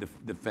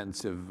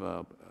defensive,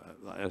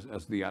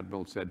 as the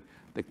Admiral said,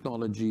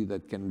 technology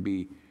that can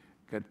be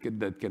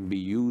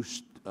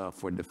used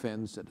for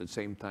defense at the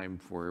same time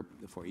for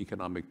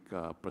economic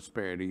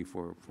prosperity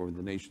for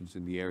the nations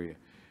in the area.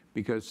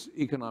 Because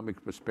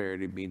economic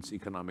prosperity means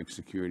economic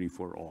security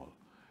for all.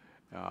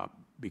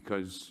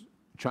 Because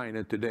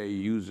China today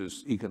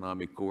uses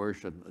economic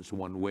coercion as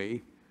one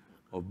way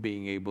of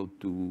being able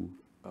to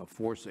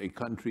force a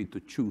country to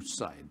choose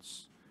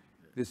sides.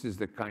 This is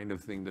the kind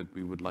of thing that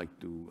we would like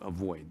to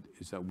avoid,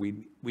 is that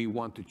we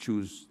want to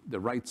choose the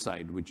right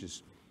side, which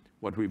is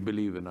what we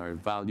believe in our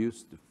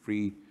values, the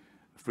free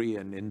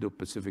and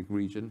Indo-Pacific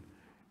region,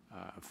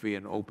 free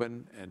and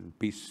open, and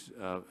peace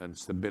and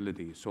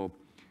stability. So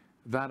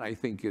that, I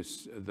think,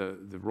 is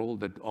the role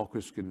that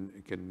AUKUS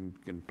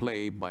can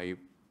play by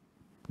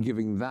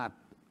giving that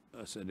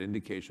as an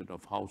indication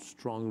of how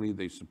strongly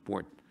they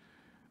support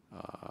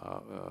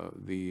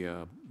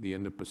the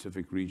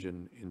Indo-Pacific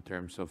region in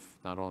terms of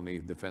not only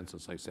defense,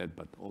 as I said,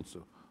 but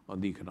also on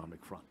the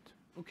economic front.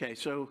 Okay,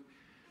 so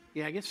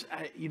yeah, I guess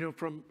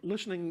from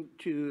listening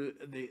to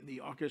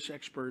the AUKUS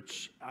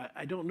experts,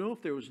 I don't know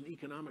if there was an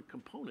economic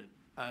component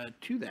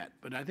to that,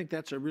 but I think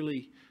that's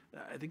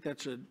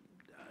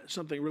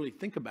something to really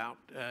think about.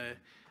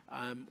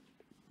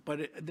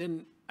 But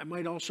then I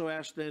might also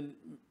ask then,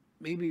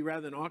 maybe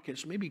rather than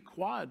AUKUS, maybe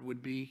Quad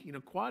would be,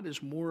 Quad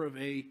is more of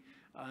a,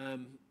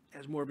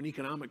 has more of an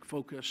economic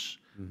focus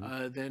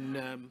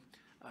than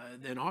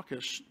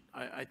AUKUS,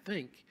 I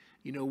think.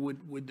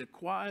 Would the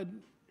Quad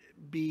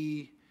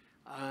be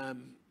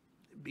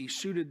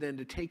suited then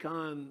to take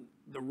on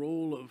the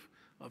role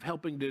of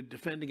helping to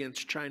defend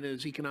against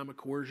China's economic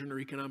coercion or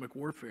economic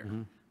warfare?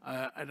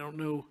 I don't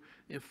know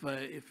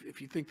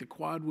if you think the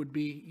Quad would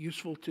be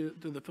useful to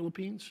the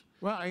Philippines.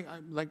 Well,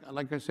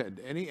 like I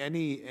said,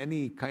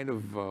 any kind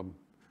of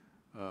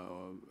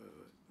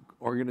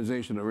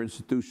organization or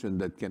institution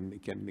that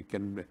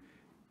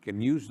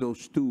can use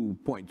those 2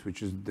 points,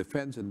 which is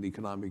defense and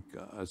economic,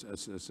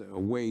 as a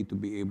way to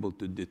be able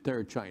to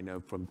deter China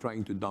from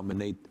trying to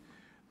dominate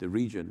the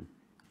region,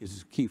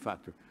 is a key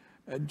factor.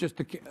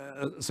 Just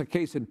as a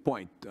case in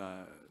point.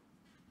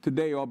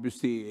 Today,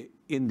 obviously,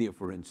 India,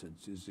 for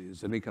instance,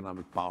 is an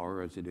economic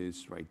power as it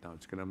is right now.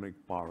 It's an economic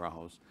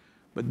powerhouse.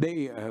 But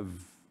they have,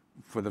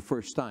 for the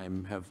first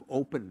time, have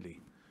openly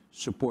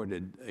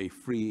supported a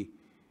free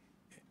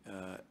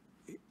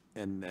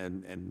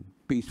and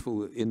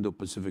peaceful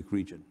Indo-Pacific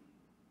region.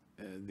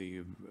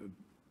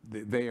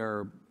 They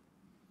are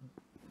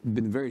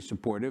been very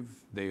supportive.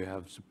 They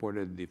have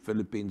supported the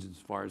Philippines as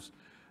far as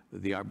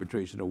the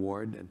arbitration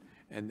award,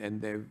 and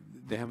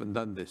they haven't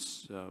done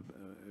this.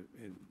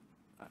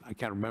 I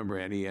can't remember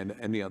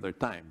any other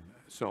time.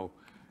 So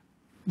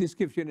this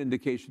gives you an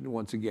indication,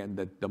 once again,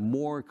 that the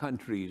more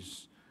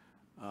countries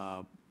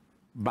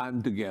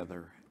band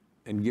together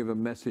and give a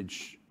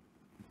message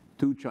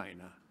to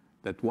China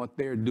that what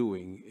they're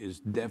doing is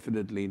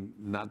definitely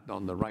not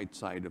on the right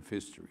side of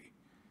history,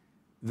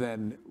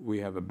 then we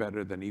have a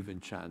better than even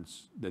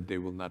chance that they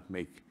will not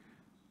make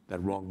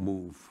that wrong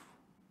move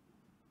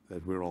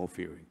that we're all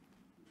fearing.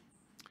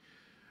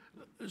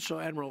 So,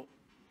 Admiral,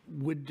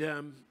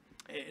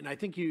 and I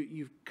think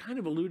you've kind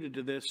of alluded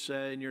to this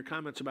in your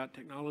comments about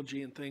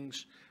technology and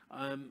things,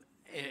 and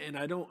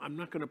I'm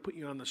not going to put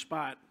you on the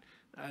spot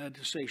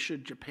to say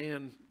should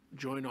Japan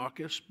join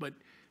AUKUS, but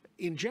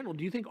in general,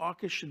 do you think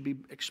AUKUS should be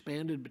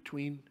expanded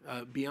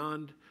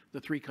beyond the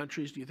 3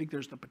 countries? Do you think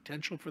there's the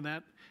potential for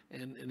that,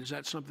 and is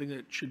that something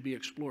that should be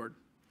explored?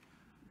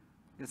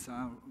 Yes,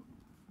 the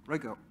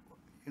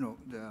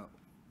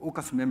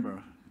AUKUS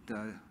member,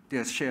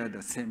 they share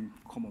the same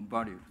common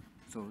value.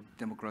 So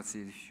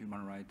democracy,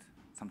 human rights,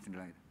 something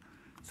like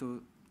that.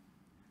 So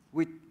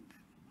with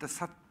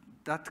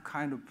that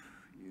kind of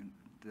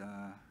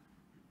the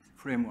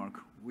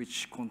framework,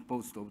 which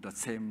composed of the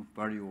same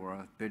value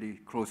or very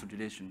close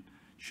relation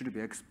should be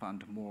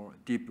expand more,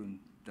 deepen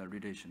the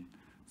relation.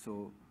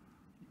 So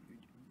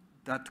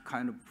that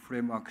kind of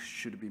framework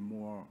should be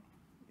more,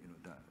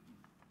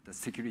 the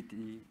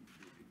security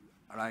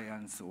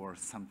alliance or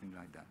something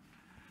like that.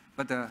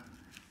 But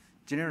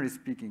generally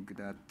speaking,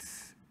 that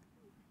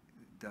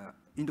the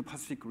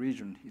Indo-Pacific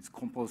region is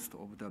composed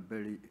of the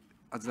very,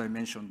 as I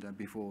mentioned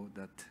before,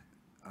 that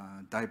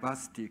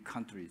diversity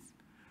countries.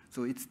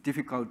 So it's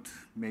difficult to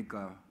make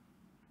a,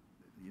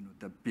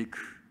 the big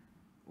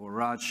or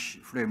large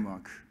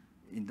framework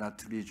in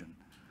that region.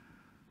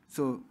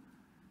 So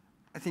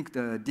I think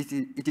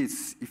it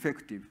is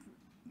effective,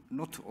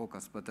 not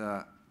AUKUS, but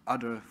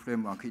other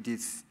framework. It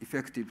is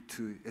effective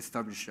to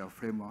establish a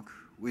framework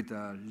with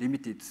a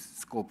limited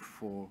scope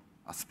for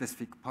a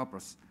specific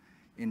purpose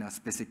in a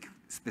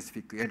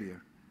specific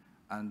area.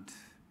 And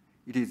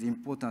it is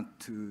important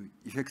to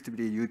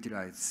effectively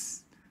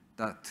utilize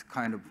that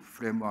kind of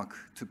framework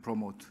to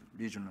promote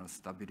regional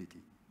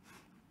stability.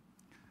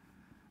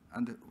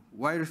 And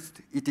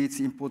whilst it is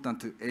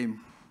important to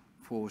aim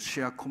for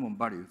shared common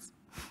values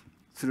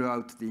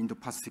throughout the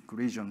Indo-Pacific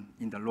region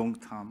in the long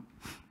term,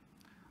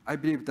 I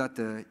believe that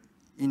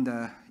in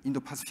the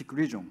Indo-Pacific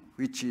region,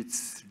 which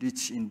is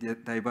rich in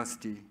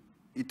diversity,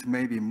 it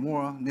may be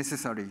more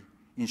necessary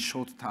in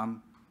short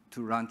term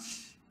to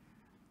launch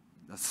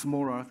the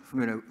smaller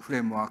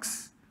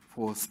frameworks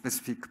for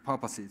specific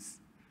purposes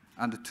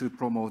and to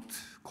promote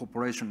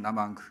cooperation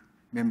among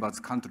members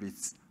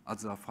countries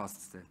as a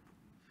first step.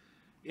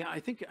 Yeah, I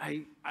think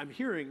I'm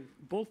hearing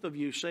both of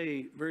you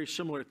say very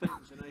similar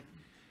things.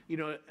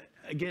 And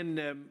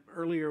again,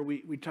 earlier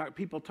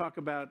people talk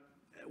about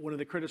one of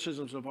the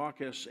criticisms of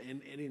AUKUS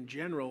and in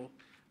general,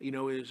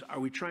 is are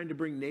we trying to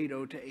bring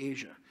NATO to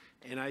Asia?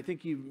 And I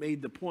think you've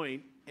made the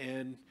point,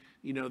 and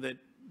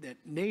that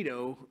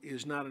NATO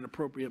is not an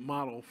appropriate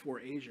model for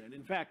Asia. And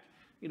in fact,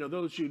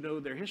 those who know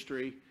their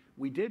history,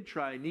 we did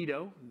try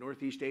NETO,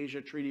 Northeast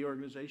Asia Treaty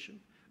Organization.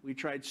 We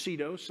tried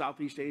CETO,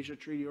 Southeast Asia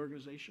Treaty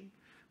Organization.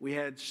 We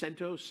had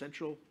CENTO,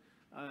 Central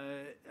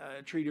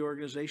Treaty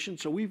Organization.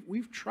 So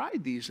we've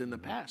tried these in the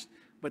past,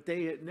 but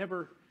they had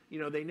never,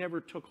 they never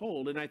took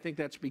hold. And I think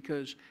that's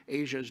because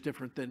Asia is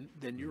different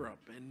than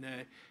Europe.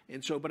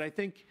 And so, but I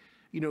think,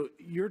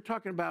 you're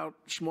talking about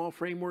small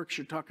frameworks.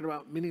 You're talking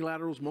about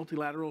minilaterals,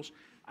 multilaterals.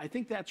 I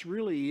think that's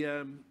really,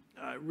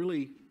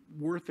 really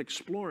worth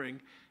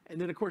exploring. And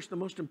then, of course, the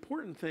most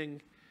important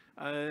thing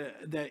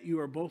that you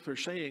are both are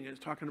saying is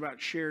talking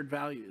about shared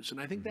values. And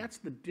I think that's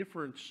the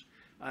difference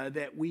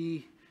that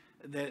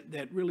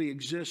really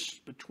exists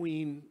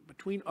between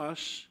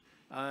us,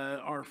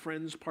 our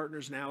friends,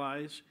 partners, and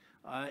allies,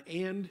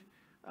 and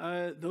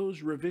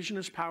those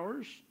revisionist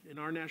powers in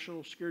our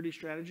national security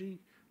strategy.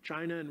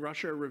 China and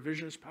Russia are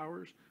revisionist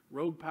powers,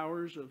 rogue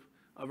powers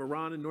of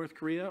Iran and North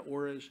Korea,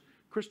 or as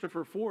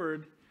Christopher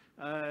Ford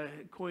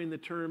coined the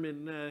term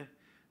in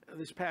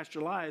this past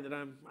July that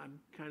I'm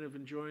kind of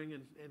enjoying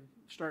and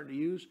starting to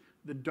use,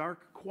 the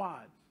dark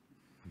quad.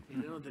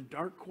 The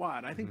dark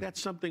quad. I think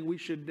that's something we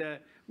should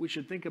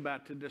think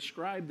about to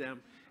describe them.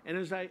 And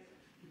as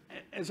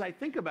I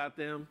think about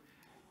them,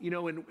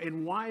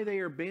 and why they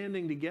are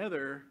banding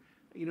together,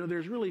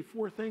 there's really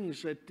four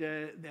things that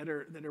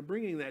are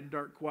bringing that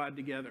dark quad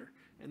together,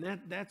 and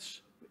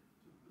that's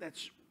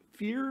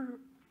fear,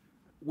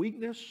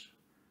 weakness,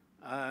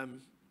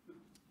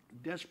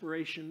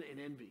 desperation, and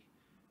envy.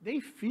 They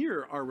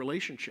fear our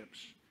relationships.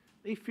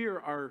 They fear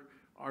our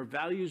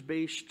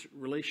values-based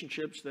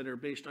relationships that are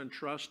based on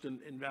trust and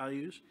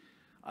values.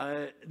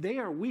 They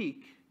are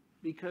weak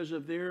because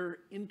of their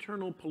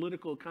internal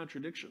political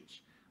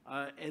contradictions,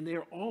 and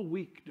they're all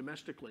weak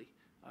domestically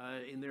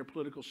in their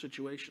political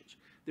situations.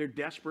 They're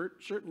desperate.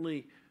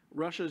 Certainly,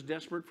 Russia is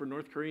desperate for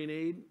North Korean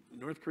aid.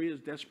 North Korea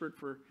is desperate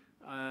for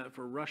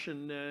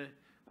Russian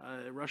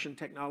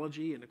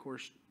technology, and of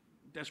course,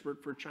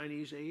 desperate for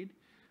Chinese aid.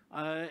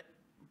 And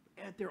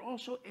they're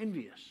also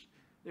envious.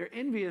 They're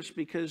envious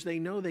because they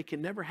know they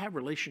can never have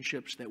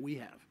relationships that we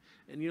have.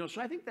 And,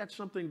 so I think that's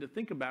something to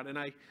think about. And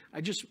I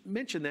just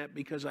mention that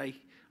because I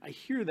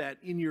hear that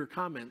in your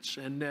comments,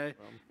 and that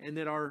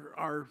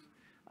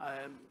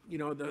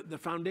the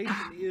foundation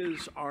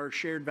is our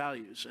shared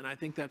values. And I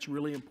think that's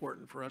really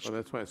important for us. Well,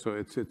 that's why. So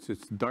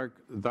it's dark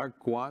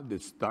quad,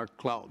 it's dark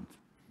cloud.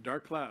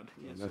 Dark cloud,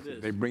 yes, it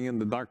is. They bring in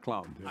the dark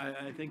cloud.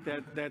 I think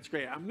that's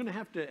great. I'm going to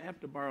have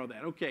to borrow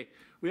that. Okay,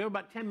 we have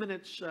about 10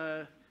 minutes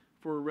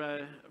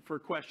for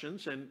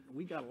questions, and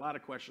we got a lot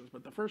of questions.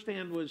 But the first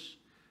hand was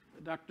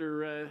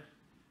Dr.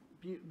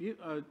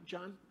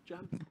 John.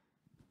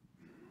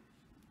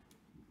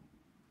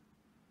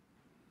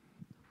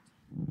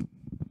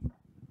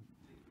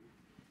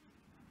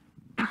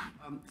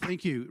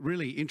 Thank you.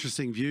 Really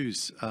interesting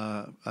views,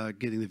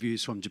 getting the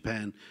views from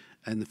Japan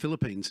and the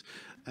Philippines.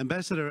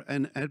 Ambassador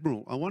and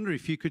Admiral, I wonder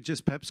if you could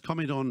just perhaps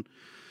comment on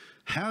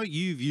how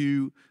you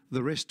view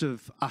the rest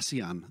of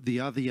ASEAN, the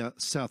other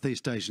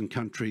Southeast Asian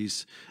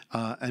countries,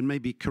 and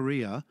maybe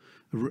Korea,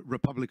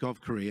 Republic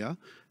of Korea,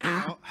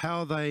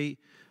 how they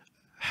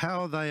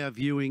are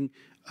viewing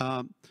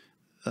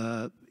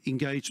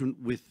engagement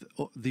with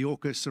the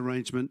AUKUS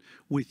arrangement,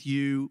 with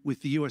you,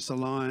 with the US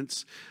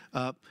alliance.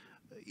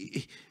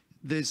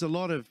 There's a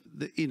lot of,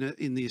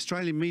 in the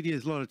Australian media,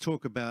 there's a lot of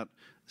talk about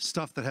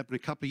stuff that happened a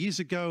couple of years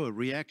ago, or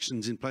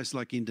reactions in places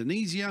like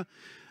Indonesia.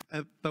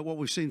 But what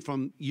we've seen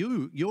from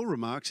your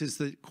remarks is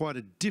that quite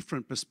a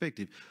different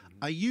perspective.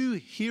 Are you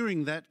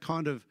hearing that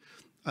kind of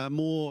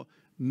more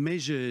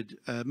measured,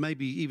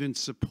 maybe even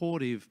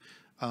supportive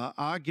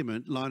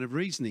argument, line of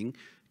reasoning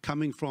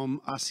coming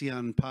from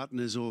ASEAN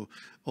partners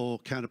or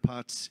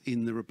counterparts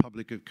in the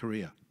Republic of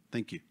Korea?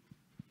 Thank you.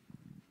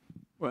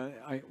 Well,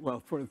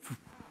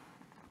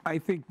 I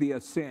think the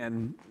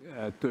ASEAN,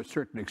 to a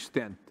certain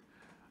extent,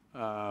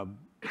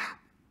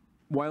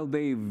 while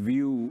they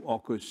view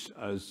AUKUS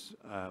as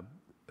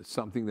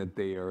something that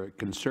they are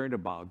concerned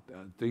about,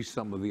 at least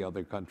some of the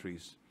other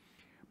countries,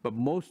 but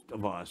most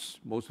of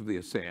the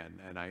ASEAN,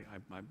 and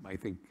I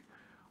think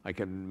I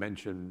can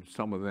mention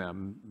some of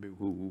them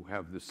who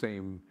have the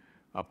same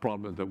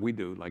problems that we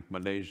do, like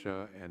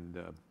Malaysia and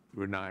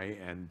Brunei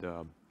and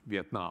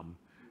Vietnam,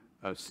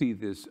 see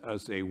this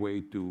as a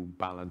way to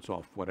balance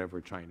off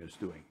whatever China is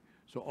doing.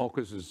 So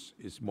AUKUS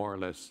is more or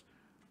less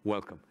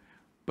welcome.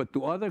 But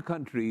to other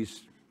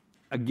countries,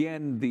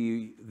 again,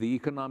 the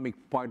economic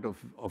part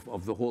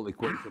of the whole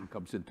equation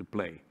comes into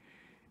play.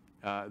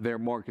 They're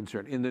more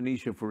concerned.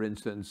 Indonesia, for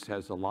instance,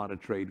 has a lot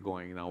of trade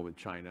going now with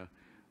China.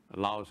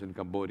 Laos and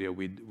Cambodia,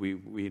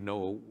 we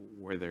know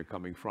where they're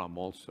coming from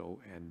also,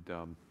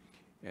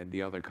 and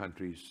the other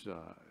countries.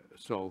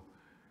 So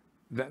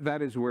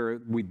that is where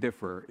we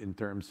differ in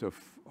terms of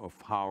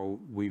how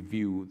we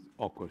view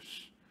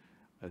AUKUS.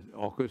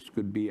 AUKUS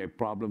could be a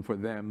problem for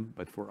them,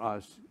 but for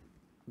us,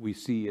 we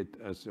see it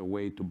as a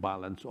way to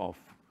balance off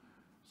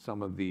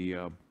some of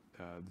the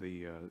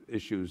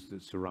issues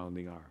that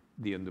surrounding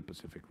the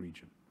Indo-Pacific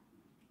region.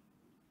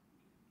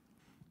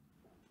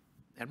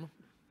 Admiral?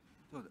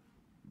 So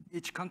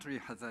each country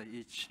has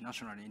each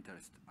national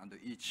interest and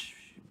each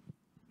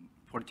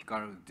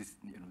political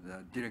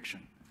the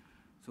direction.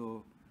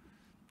 So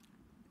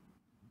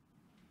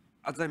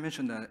as I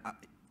mentioned, the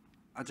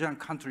ASEAN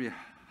country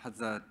has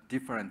a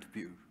different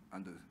view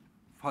and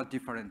far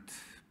different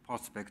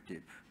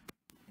perspective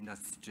in that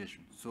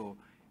situation. So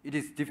it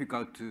is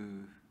difficult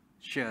to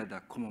share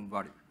the common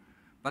value.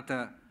 But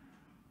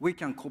we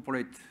can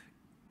cooperate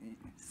in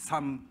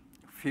some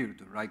field,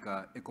 like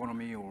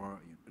economy or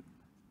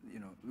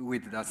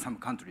with some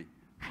country.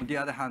 On the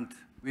other hand,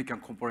 we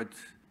can cooperate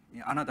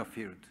in another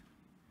field.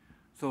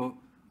 So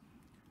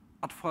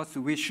at first,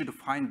 we should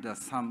find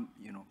some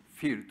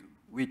field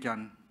we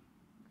can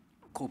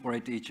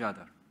cooperate each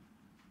other.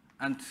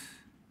 And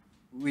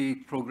we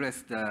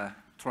progress the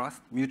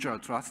trust, mutual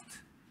trust,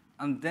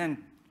 and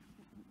then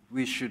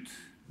we should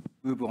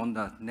move on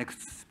the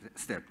next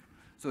step.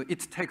 So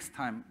it takes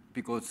time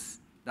because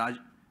the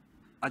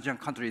ASEAN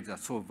countries are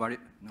so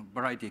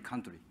variety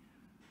country.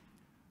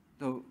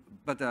 So,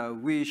 but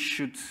we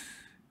should,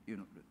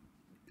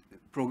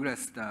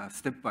 progress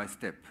step by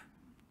step,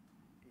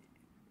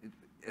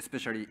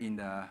 especially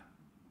in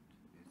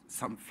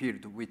some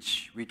field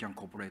which we can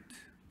cooperate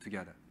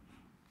together.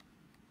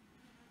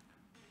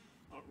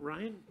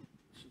 Ryan,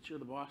 since you're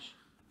the boss.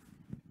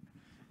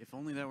 If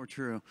only that were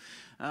true.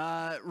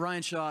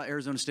 Ryan Shaw,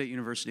 Arizona State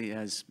University,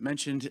 as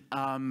mentioned.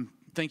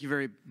 Thank you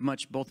very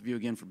much, both of you,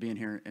 again, for being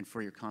here and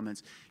for your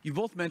comments. You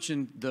both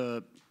mentioned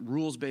the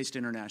rules-based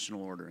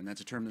international order, and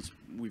that's a term that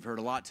we've heard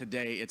a lot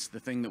today. It's the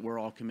thing that we're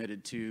all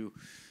committed to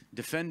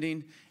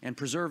defending and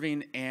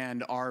preserving,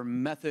 and our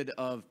method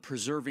of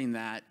preserving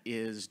that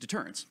is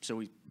deterrence. So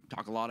we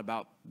talk a lot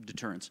about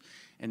deterrence.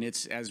 And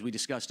it's, as we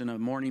discussed in a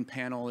morning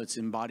panel, it's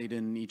embodied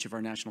in each of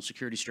our national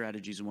security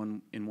strategies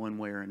in one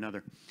way or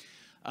another.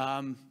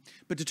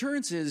 But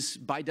deterrence is,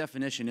 by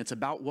definition, it's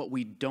about what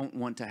we don't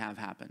want to have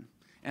happen.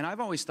 And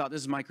I've always thought,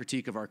 this is my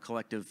critique of our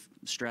collective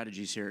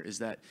strategies here, is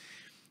that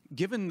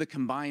given the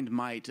combined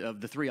might of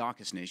the three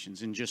AUKUS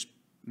nations and just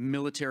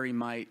military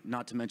might,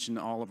 not to mention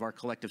all of our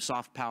collective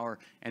soft power,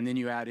 and then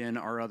you add in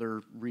our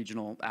other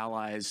regional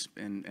allies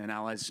and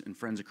allies and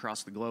friends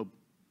across the globe,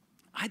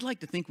 I'd like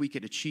to think we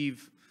could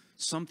achieve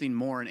something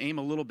more and aim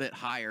a little bit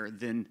higher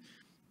than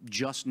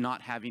just not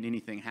having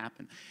anything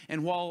happen.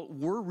 And while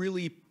we're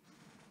really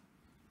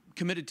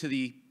committed to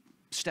the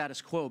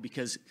status quo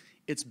because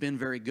it's been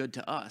very good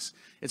to us,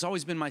 it's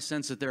always been my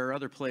sense that there are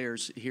other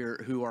players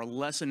here who are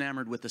less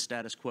enamored with the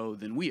status quo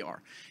than we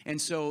are. And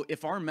so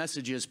if our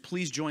message is,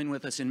 please join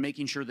with us in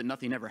making sure that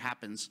nothing ever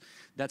happens,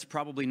 that's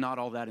probably not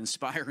all that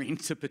inspiring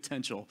to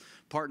potential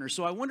partners.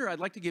 So I wonder, I'd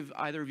like to give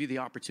either of you the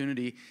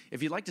opportunity,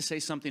 if you'd like to say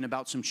something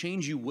about some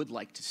change you would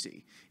like to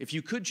see. If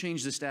you could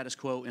change the status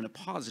quo in a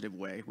positive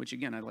way, which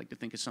again, I'd like to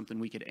think is something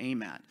we could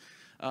aim at,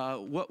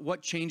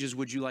 what changes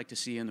would you like to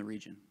see in the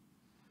region?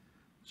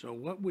 So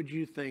what would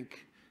you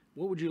think,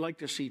 what would you like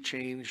to see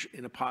change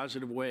in a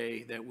positive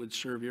way that would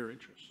serve your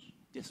interests?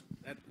 Yes.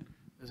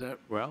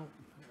 Well,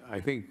 I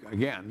think,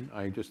 again,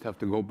 I just have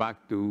to go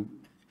back to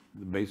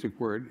the basic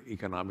word,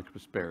 economic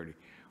prosperity.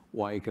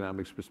 Why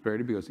economic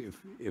prosperity? Because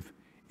if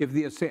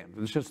the ASEAN,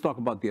 let's just talk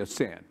about the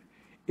ASEAN.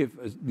 if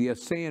the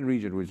ASEAN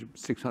region, which is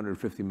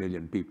 650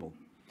 million people,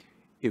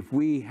 if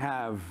we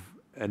have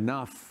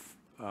enough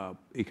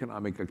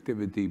economic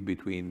activity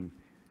between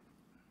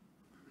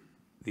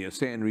the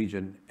ASEAN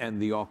region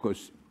and the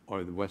AUKUS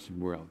or the Western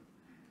world,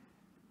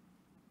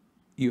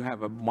 you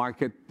have a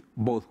market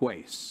both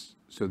ways.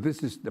 So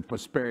this is the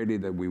prosperity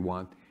that we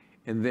want,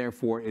 and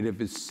therefore,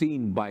 if it's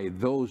seen by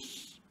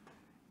those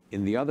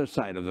in the other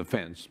side of the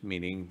fence,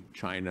 meaning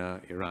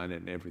China, Iran,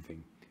 and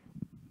everything,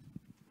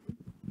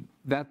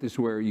 that is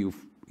where you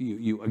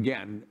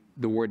again,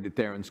 the word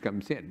deterrence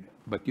comes in,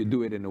 but you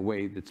do it in a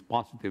way that's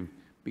positive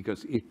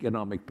because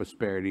economic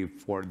prosperity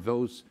for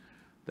those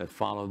that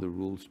follow the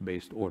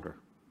rules-based order.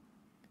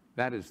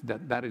 That is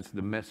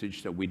the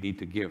message that we need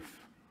to give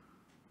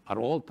at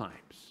all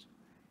times.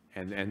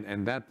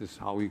 And that is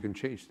how you can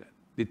change that.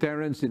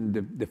 Deterrence in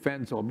the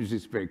defense, obviously,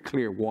 is very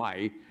clear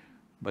why,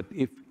 but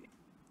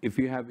if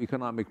you have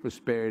economic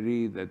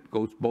prosperity that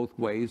goes both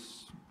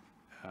ways,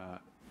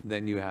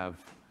 then you have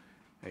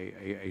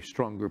a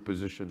stronger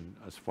position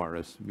as far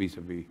as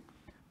vis-a-vis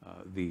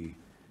the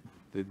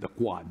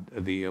Quad,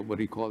 what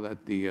do you call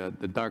that? The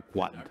dark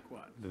Quad.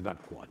 The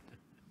dark Quad.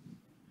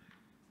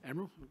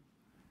 Admiral?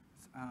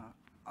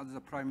 As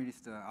the Prime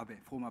Minister Abe,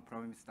 former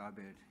Prime Minister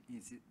Abe,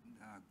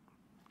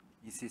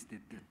 insisted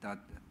that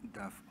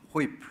the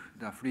FOIP,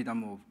 the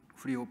freedom of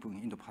free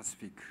open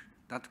Indo-Pacific,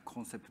 that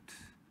concept,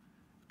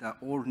 that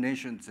all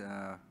nations,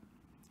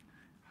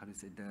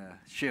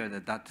 share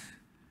that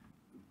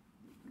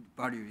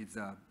value is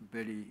the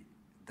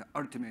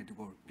ultimate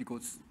goal,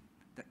 because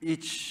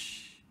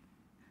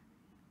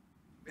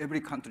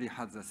every country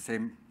has the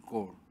same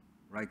goal,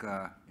 like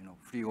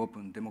free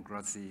open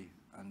democracy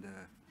and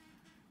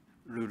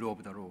rule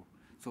of the law.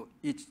 So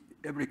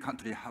every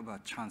country have a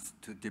chance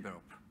to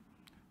develop.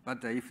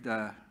 But if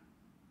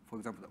for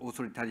example, the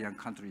authoritarian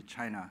country,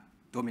 China,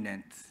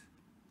 dominant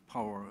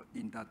power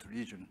in that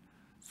region,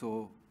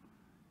 so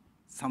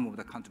some of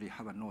the countries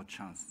have no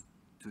chance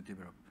to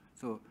develop.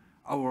 So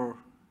our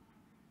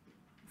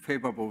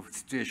favorable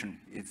situation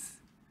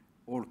is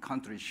all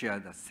countries share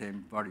the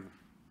same value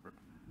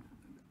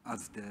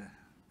as the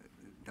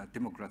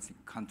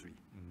democratic country.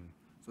 Mm-hmm.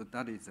 So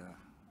that is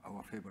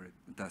our favorite.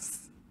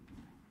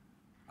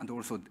 And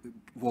also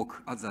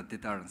work as a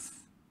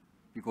deterrence,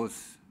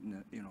 because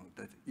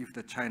that if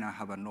the China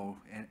have no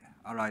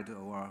allied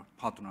or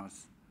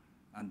partners,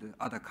 and the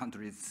other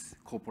countries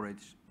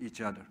cooperate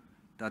each other,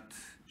 that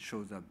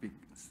shows a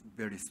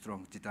very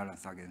strong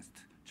deterrence against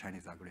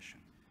Chinese aggression.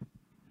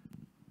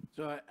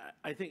 So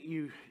I think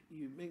you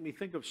make me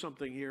think of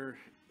something here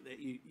that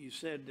you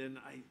said, and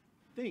I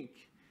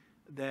think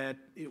that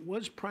it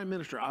was Prime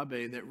Minister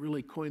Abe that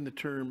really coined the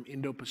term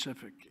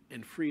Indo-Pacific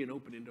and free and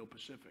open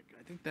Indo-Pacific.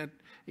 I think that,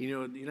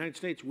 in the United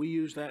States, we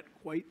use that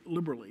quite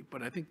liberally,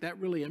 but I think that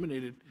really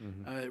emanated,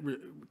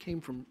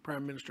 came from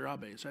Prime Minister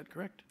Abe. Is that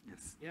correct?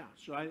 Yes. Yeah,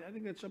 so I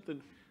think that's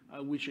something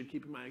we should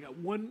keep in mind. I got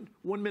one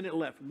minute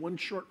left, one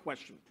short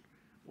question.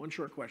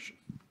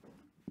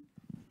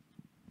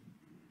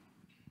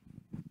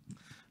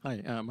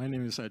 Hi, my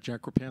name is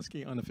Jack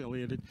Kropansky,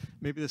 unaffiliated.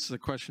 Maybe this is a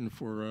question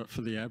for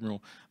the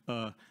Admiral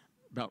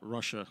about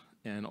Russia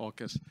and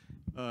AUKUS.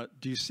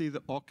 Do you see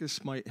that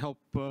AUKUS might help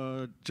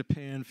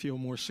Japan feel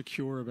more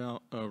secure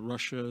about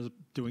Russia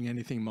doing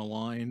anything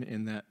malign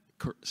in that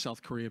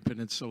South Korea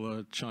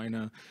Peninsula,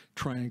 China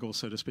triangle,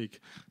 so to speak?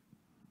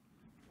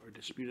 Or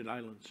disputed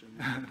islands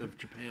of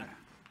Japan.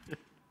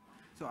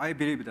 So I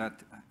believe that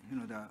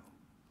the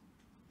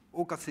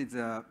AUKUS is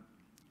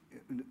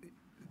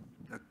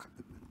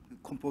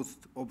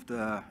composed of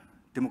the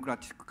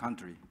democratic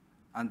country,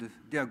 and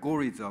their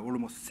goal is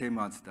almost same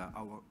as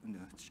our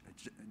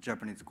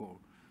Japanese goal.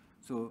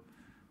 So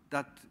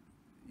that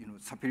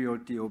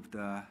superiority of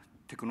the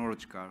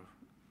technological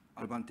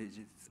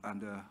advantages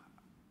and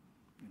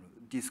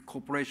this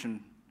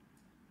cooperation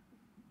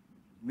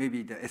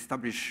maybe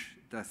establish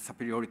the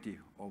superiority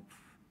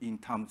in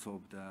terms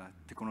of the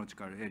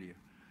technological area.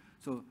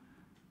 So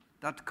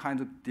that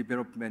kind of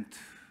development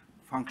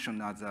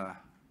function as a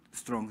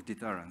strong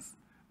deterrence.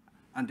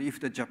 And if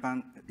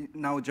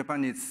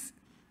Japan is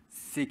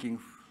seeking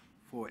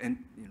for,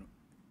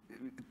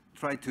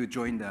 try to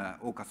join the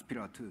AUKUS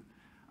Pillar 2.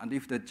 And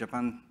if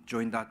Japan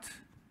join that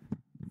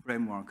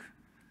framework,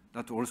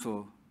 that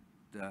also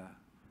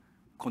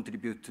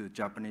contribute to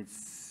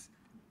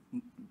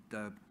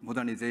the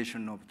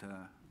modernization of the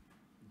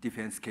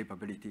defense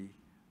capability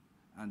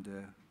and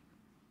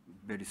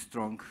very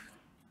strong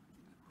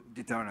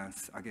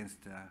deterrence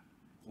against the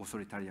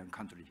authoritarian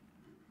country.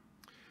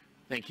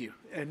 Thank you.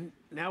 And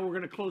now we're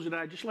going to close it.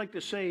 I'd just like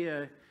to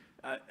say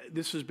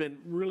this has been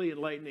really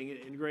enlightening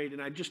and great.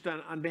 And I just,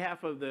 on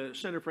behalf of the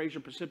Center for Asia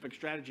Pacific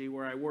Strategy,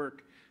 where I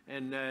work,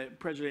 and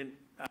President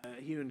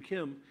Hyun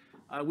Kim,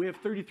 we have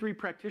 33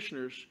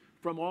 practitioners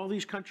from all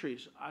these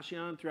countries,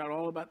 ASEAN, throughout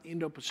all about the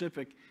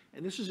Indo-Pacific.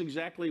 And this is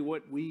exactly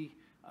what we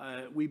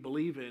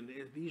believe in,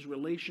 is these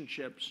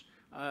relationships,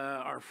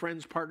 our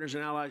friends, partners,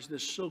 and allies,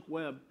 this Silk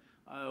Web.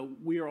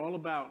 We are all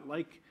about,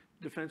 like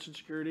defense and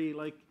security,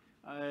 like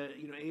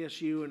you know,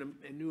 ASU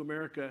and New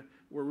America,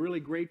 we're really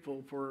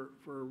grateful for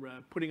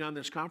putting on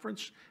this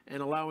conference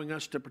and allowing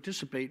us to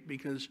participate,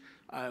 because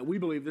we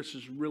believe this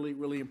is really,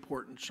 really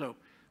important. So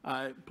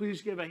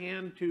please give a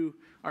hand to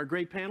our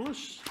great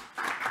panelists.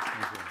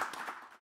 Thank you.